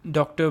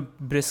Dr.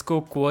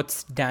 Briscoe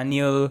quotes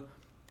Daniel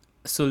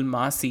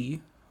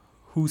Sulmasy,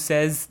 who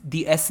says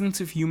the essence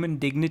of human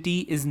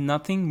dignity is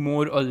nothing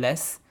more or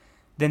less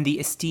than the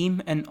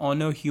esteem and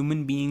honor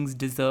human beings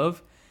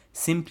deserve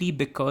simply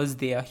because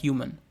they are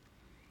human.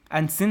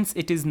 And since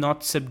it is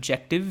not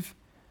subjective,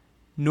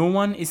 no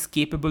one is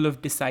capable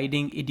of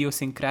deciding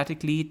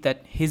idiosyncratically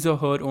that his or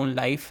her own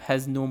life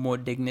has no more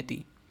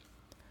dignity.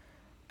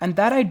 And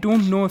that I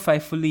don't know if I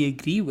fully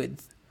agree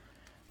with.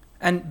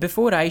 And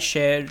before I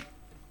share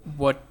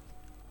what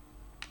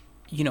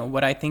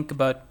what I think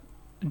about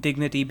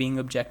dignity being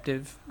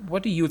objective.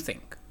 What do you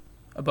think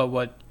about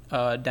what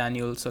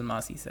Daniel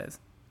Sulmasy says?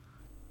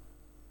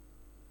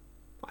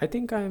 I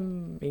think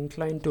I'm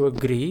inclined to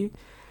agree,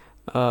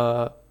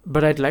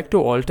 but I'd like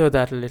to alter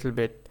that a little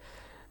bit.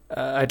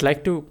 I'd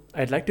like to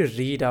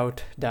read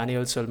out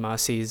Daniel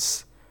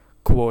Sulmasy's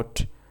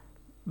quote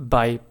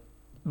by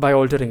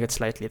altering it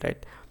slightly,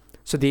 right?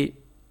 So the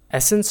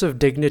essence of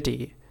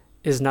dignity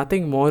is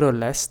nothing more or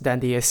less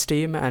than the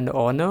esteem and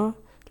honor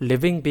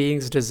living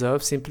beings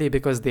deserve simply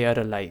because they are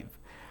alive.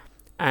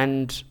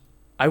 And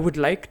I would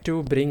like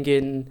to bring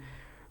in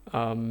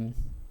um,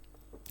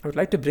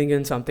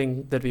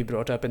 something that we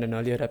brought up in an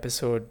earlier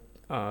episode.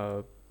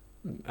 I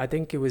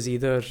think it was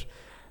either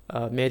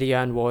Mary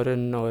Ann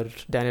Warren or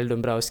Daniel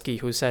Dombrowski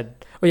who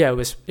said, "Oh yeah,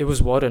 it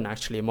was Warren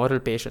actually. Moral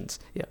patience.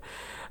 Yeah,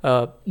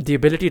 the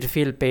ability to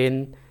feel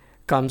pain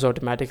comes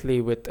automatically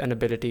with an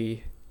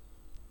ability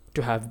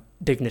to have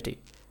dignity,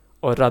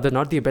 or rather,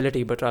 not the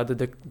ability, but rather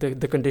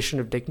the condition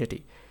of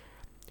dignity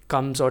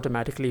comes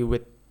automatically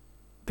with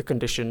the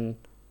condition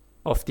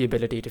of the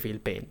ability to feel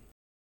pain."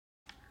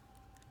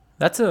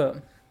 That's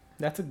a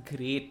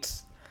great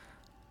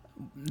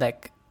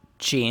like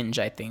change.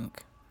 I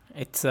think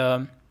it's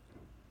a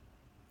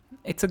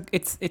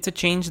it's a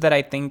change that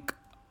I think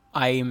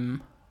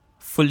I'm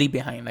fully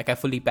behind. Like I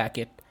fully back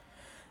it.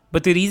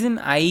 But the reason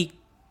I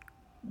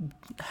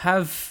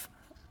have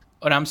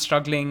or I'm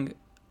struggling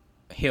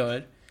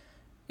here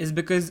is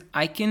because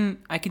I can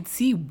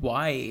see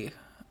why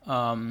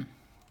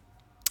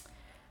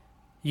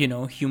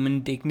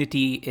human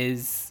dignity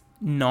is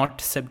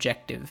not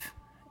subjective,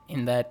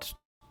 in that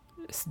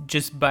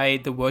just by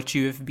the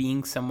virtue of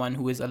being someone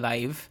who is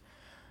alive,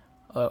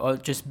 or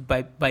just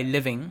by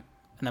living,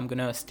 and I'm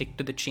gonna stick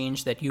to the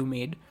change that you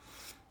made.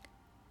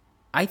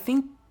 I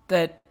think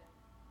that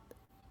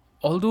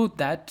although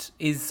that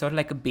is sort of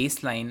like a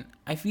baseline,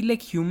 I feel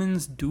like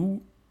humans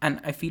do, and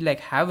I feel like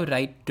have a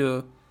right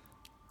to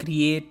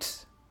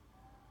create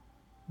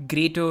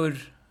greater,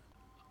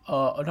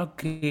 or not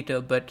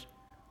greater, but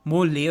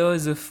more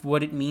layers of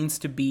what it means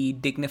to be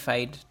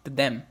dignified to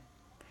them.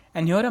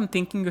 And here I'm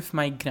thinking of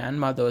my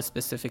grandmother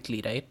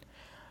specifically, right?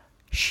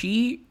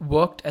 She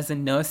worked as a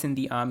nurse in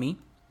the army,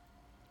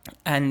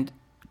 and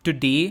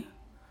today,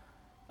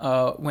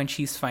 when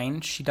she's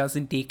fine, she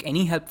doesn't take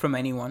any help from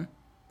anyone.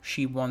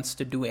 She wants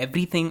to do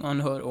everything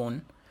on her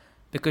own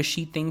because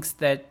she thinks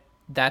that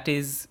that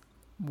is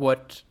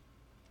what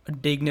a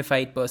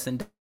dignified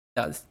person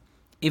does.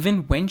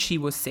 Even when she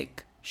was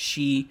sick,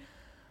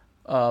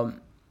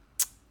 um,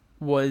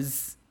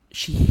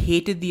 she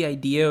hated the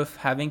idea of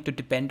having to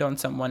depend on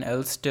someone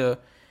else to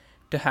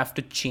have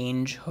to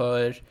change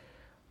her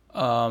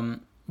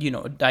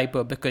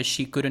diaper because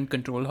she couldn't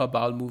control her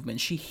bowel movement.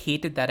 She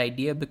hated that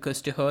idea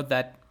because to her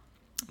that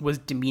was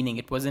demeaning.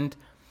 It wasn't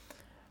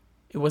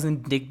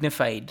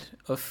dignified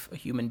of a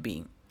human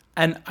being.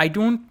 And I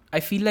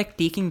feel like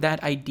taking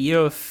that idea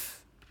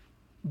of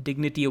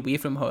dignity away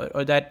from her,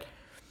 or that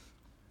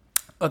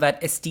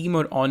esteem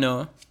or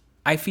honor,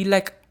 I feel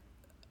like,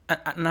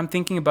 and I'm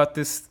thinking about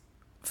this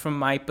from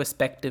my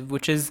perspective,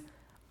 which is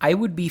I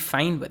would be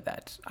fine with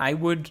that. I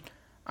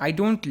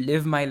don't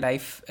live my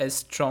life as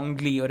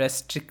strongly or as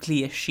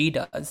strictly as she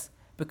does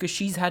because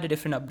she's had a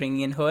different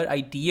upbringing and her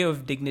idea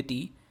of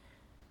dignity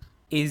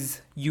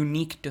is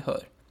unique to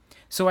her.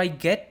 So I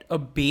get a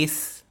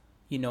base,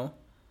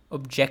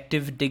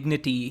 objective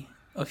dignity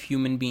of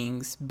human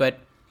beings, but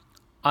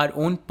our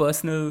own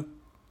personal,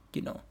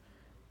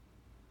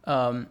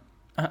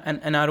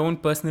 and our own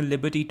personal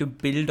liberty to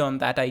build on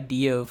that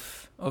idea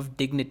of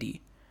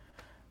dignity,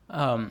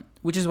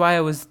 which is why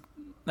I was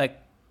like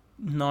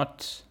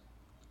not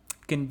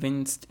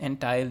convinced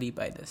entirely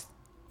by this.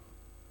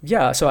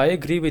 Yeah, so I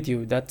agree with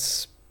you.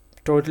 That's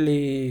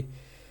totally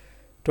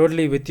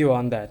with you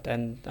on that,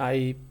 and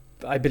I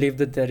believe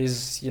that there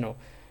is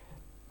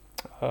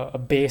a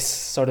base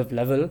sort of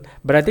level,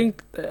 but I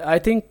think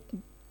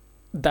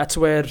that's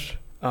where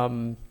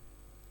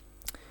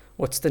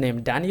what's the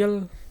name,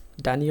 Daniel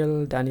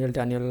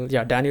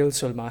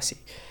Sulmasy,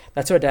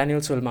 that's where Daniel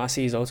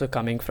Sulmasy is also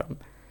coming from.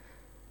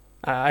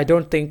 I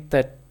don't think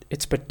that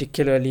it's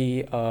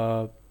particularly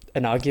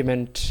an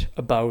argument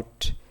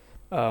about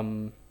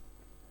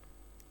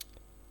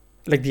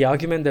like the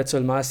argument that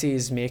Sulmasy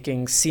is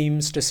making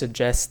seems to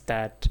suggest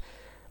that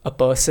a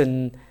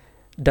person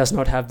does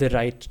not have the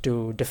right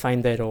to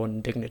define their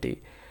own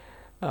dignity.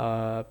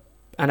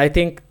 And I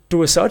think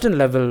to a certain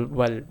level,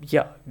 well,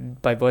 yeah,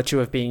 by virtue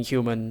of being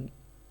human,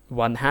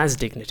 one has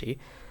dignity.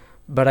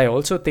 But I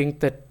also think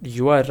that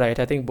you are right.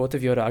 I think both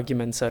of your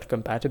arguments are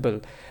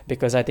compatible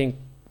because I think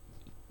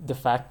the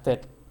fact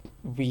that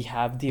we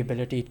have the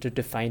ability to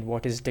define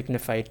what is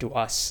dignified to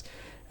us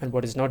and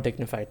what is not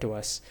dignified to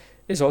us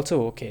is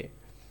also okay.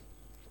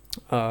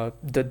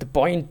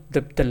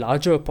 The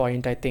larger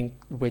point, I think,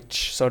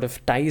 which sort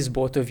of ties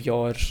both of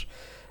your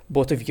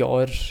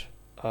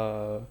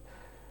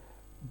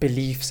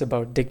beliefs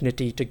about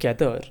dignity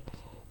together,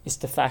 is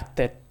the fact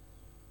that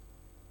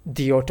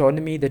the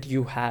autonomy that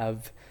you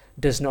have,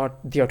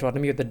 the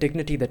autonomy or the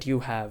dignity that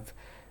you have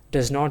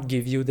does not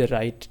give you the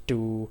right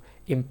to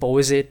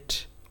impose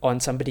it on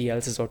somebody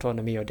else's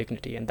autonomy or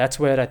dignity. And that's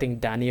where I think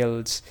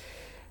Daniel's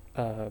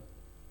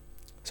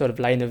sort of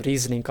line of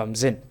reasoning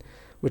comes in,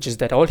 which is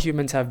that all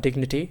humans have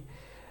dignity,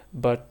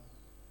 but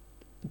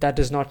that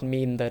does not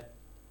mean that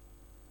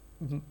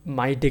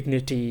my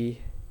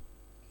dignity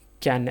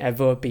can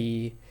ever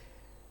be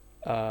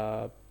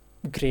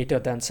greater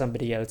than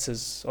somebody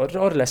else's or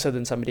lesser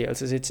than somebody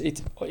else's.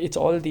 It's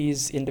all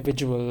these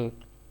individual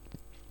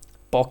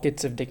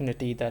pockets of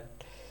dignity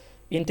that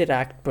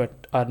interact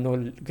but are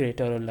no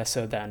greater or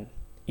lesser than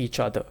each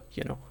other,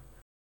 you know.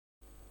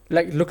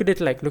 Like look at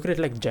it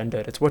like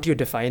gender. It's what you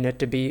define it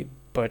to be,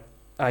 but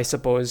I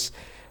suppose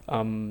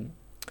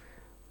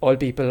all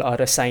people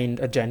are assigned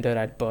a gender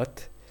at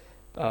birth.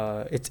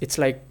 It's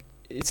like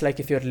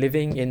if you're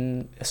living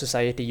in a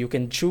society, you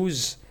can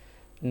choose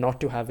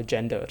not to have a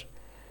gender,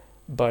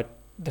 but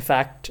the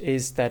fact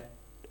is that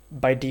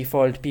by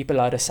default people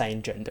are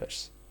assigned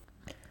genders.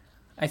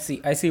 I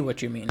see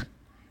what you mean.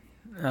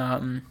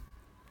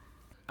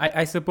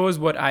 I suppose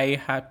what I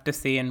had to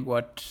say and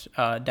what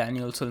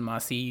Daniel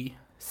Sulmasi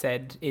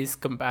said is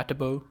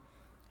compatible,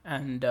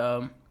 and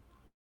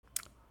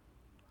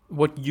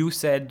what you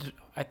said,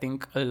 I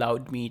think,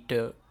 allowed me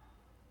to,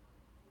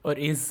 or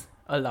is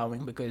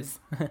allowing,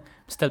 because I'm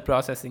still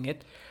processing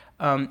it,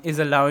 is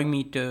allowing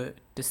me to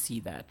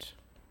see that.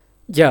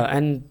 Yeah,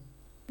 and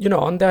you know,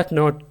 on that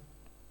note,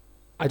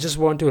 I just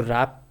want to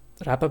wrap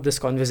up this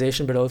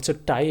conversation, but also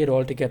tie it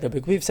all together,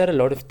 because we've said a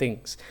lot of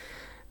things,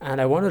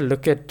 and I want to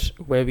look at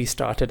where we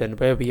started and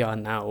where we are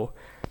now.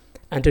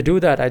 And to do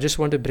that, I just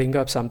want to bring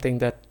up something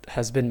that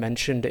has been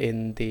mentioned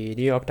in the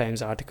New York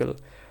Times article.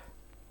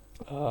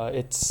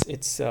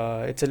 It's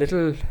a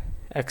little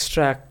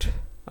extract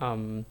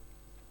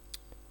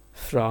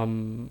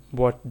from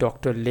what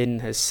Dr.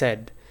 Lin has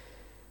said,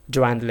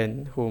 Joanne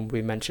Lin, whom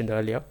we mentioned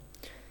earlier.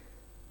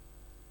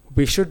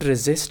 We should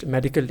resist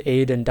medical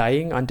aid in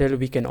dying until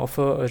we can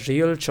offer a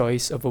real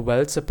choice of a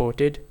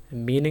well-supported,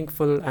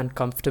 meaningful and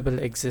comfortable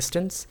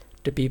existence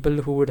to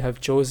people who would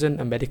have chosen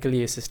a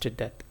medically assisted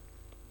death.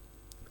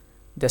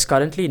 There's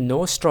currently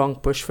no strong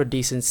push for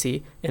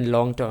decency in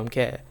long-term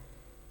care.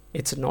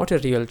 It's not a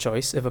real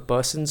choice if a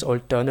person's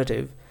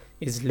alternative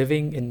is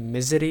living in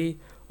misery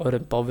or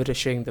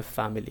impoverishing the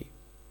family.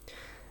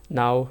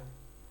 Now,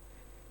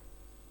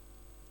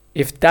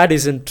 if that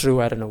isn't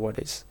true, I don't know what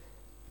is.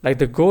 Like,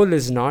 the goal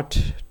is not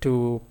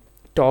to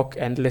talk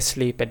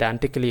endlessly,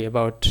 pedantically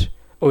about,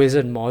 is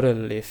it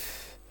moral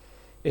if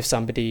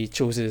somebody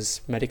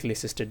chooses medically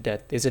assisted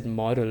death? Is it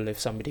moral if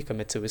somebody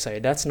commits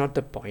suicide? That's not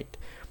the point.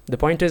 The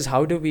point is,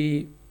 how do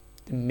we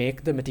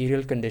make the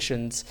material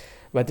conditions,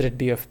 whether it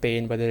be of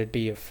pain, whether it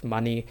be of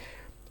money,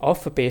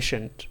 of a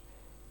patient,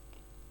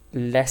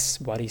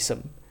 less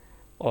worrisome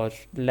or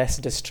less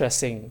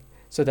distressing,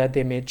 so that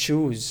they may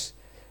choose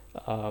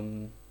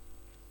in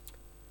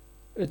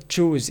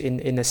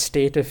a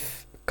state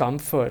of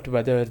comfort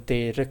whether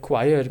they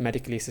require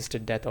medically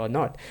assisted death or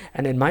not.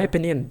 And in my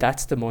opinion,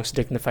 that's the most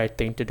dignified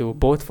thing to do,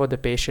 both for the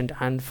patient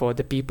and for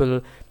the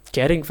people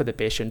caring for the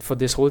patient, for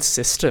this whole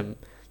system,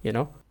 you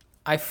know.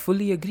 I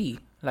fully agree.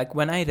 Like,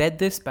 when I read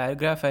this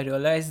paragraph, I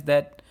realized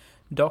that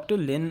Dr.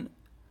 Lin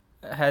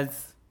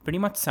has pretty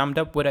much summed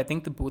up what I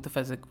think the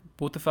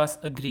both of us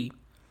agree.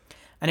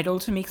 And it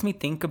also makes me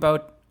think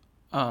about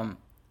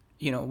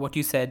what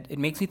you said. It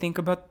makes me think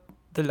about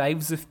the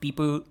lives of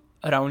people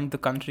around the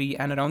country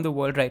and around the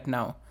world right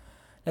now.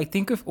 Like,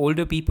 think of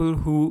older people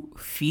who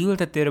feel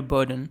that they're a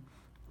burden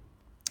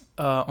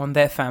on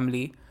their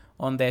family,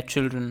 on their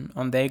children,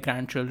 on their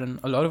grandchildren,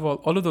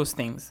 all of those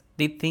things.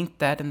 They think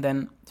that and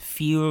then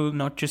feel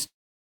not just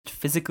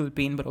physical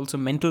pain but also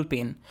mental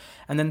pain.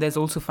 And then there's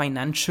also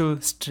financial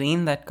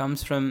strain that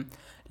comes from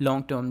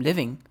long-term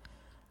living.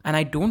 And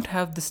I don't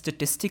have the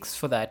statistics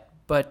for that,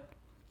 but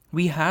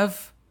we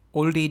have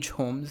old age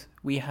homes,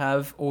 we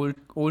have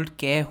old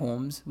care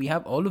homes, we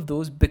have all of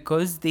those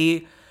because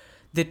they're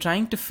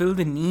trying to fill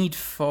the need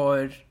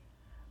for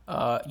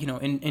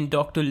in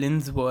Dr.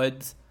 Lin's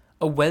words,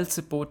 a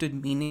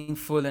well-supported,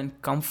 meaningful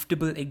and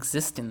comfortable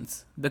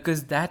existence,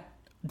 because that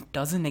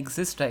doesn't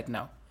exist right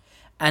now.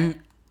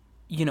 And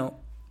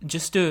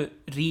just to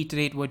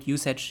reiterate what you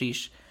said,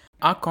 Shrish,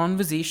 our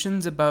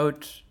conversations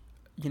about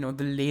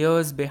the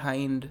layers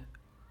behind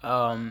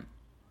the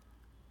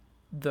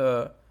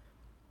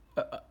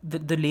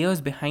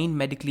layers behind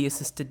medically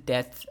assisted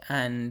death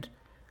and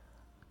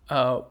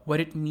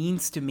what it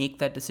means to make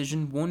that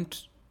decision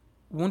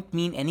won't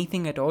mean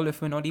anything at all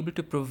if we're not able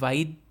to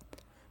provide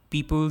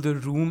people the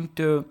room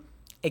to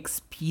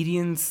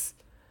experience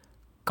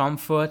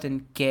comfort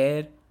and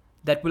care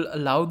that will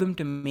allow them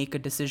to make a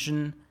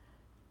decision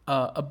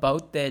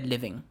about their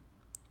living.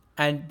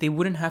 And they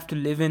wouldn't have to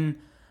live in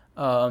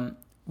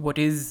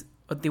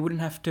they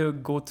wouldn't have to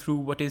go through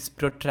what is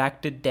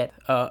protracted death,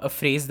 a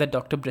phrase that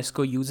Dr.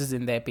 Briscoe uses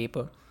in their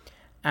paper.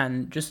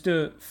 And just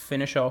to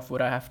finish off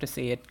what I have to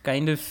say, it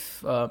kind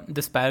of,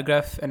 this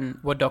paragraph and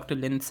what Dr.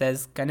 Lin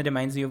says kind of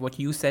reminds me of what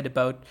you said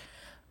about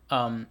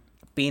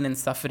pain and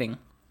suffering.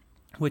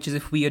 which is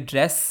if we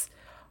address,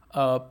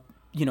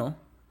 you know,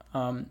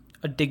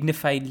 a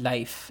dignified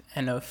life,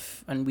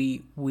 and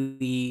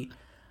we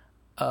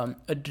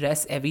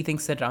address everything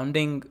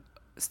surrounding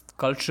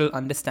cultural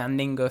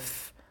understanding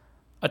of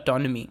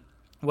autonomy.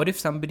 What if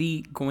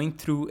somebody going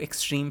through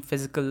extreme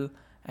physical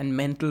and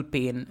mental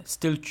pain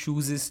still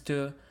chooses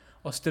to,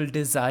 or still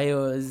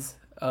desires,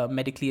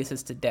 medically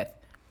assisted death?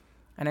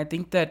 And I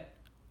think that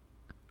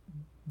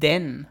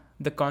then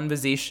the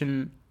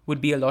conversation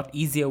would be a lot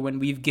easier when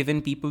we've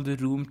given people the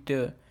room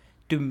to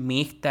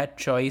make that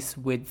choice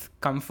with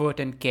comfort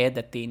and care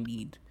that they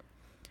need.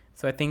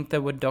 So I think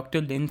that what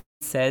Dr. Lin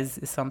says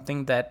is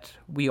something that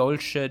we all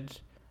should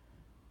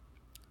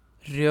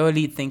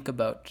really think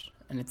about,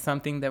 and it's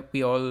something that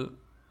we all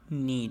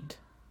need.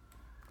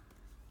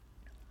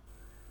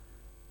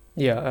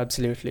 Yeah,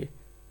 absolutely.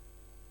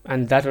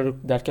 And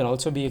that can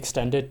also be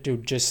extended to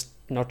just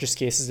not just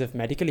cases of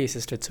medically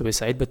assisted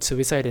suicide, but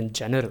suicide in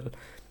general,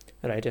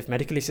 right? If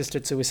medically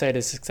assisted suicide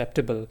is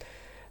acceptable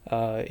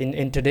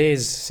in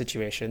today's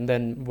situation,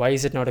 then why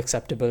is it not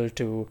acceptable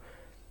to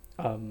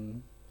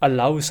simply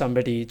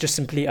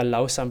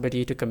allow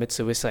somebody to commit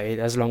suicide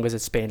as long as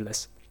it's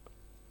painless,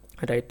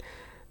 right?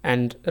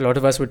 And a lot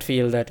of us would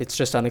feel that it's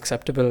just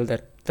unacceptable,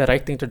 that the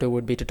right thing to do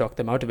would be to talk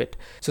them out of it.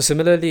 So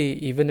similarly,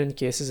 even in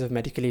cases of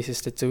medically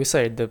assisted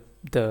suicide, the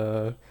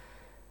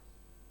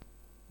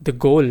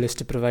goal is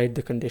to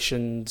provide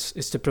conditions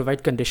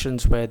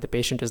where the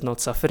patient is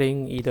not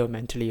suffering either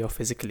mentally or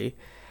physically.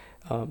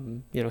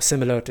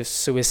 Similar to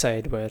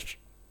suicide, where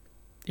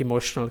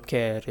emotional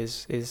care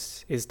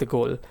is the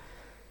goal.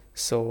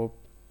 So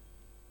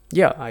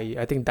yeah,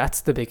 I think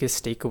that's the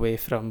biggest takeaway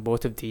from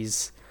both of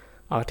these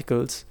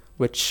articles,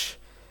 which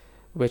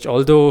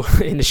although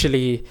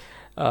initially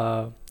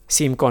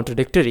seem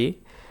contradictory,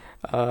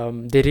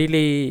 they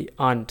really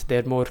aren't.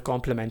 They're more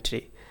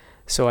complementary.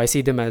 So I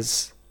see them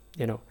as,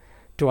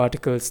 two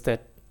articles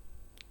that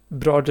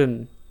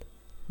broaden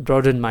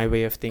my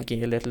way of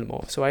thinking a little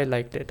more. So I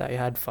liked it. I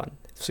had fun.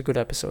 It's a good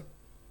episode.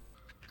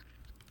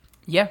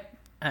 Yeah,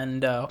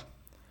 and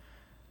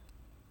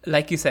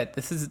like you said,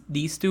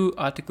 these two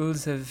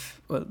articles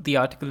the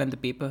article and the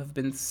paper have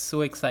been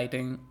so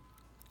exciting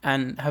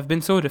and have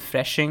been so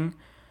refreshing,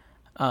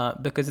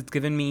 because it's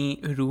given me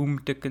room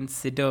to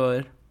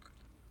consider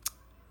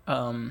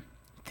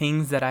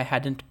things that I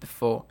hadn't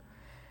before,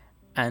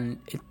 and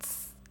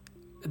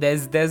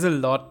there's a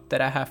lot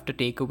that I have to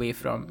take away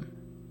from.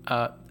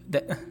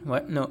 There's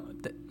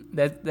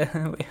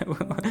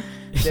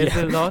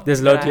a lot. There's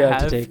a lot you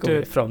have to take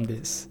away from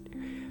this.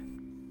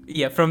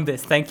 Yeah, from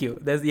this. Thank you.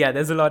 There's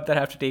a lot that I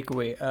have to take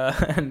away,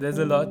 and there's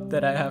a lot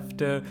that I have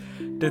to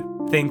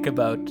think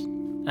about,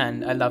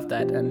 and I love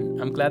that, and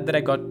I'm glad that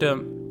I got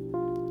to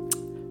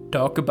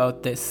talk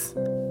about this,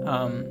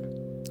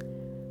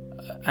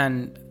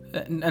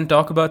 and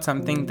talk about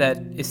something that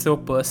is so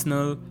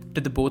personal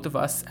to the both of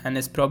us, and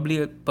is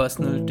probably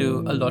personal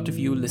to a lot of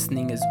you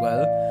listening as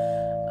well,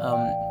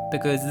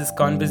 because this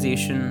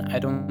conversation, I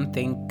don't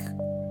think,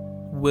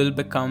 will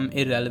become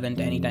irrelevant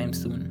anytime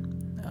soon.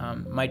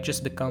 Might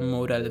just become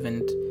more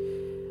relevant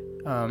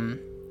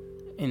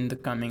in the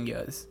coming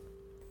years.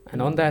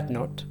 And on that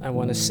note, I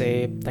want to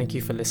say thank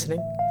you for listening.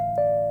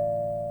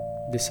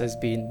 This has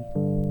been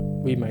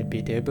We Might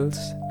Be Tables,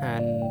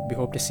 and we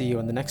hope to see you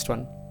on the next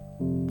one.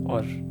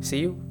 Or see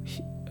you?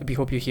 We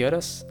hope you hear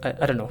us.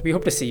 I don't know. We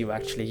hope to see you,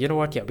 actually. You know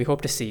what? Yeah, we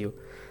hope to see you.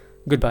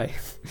 Goodbye.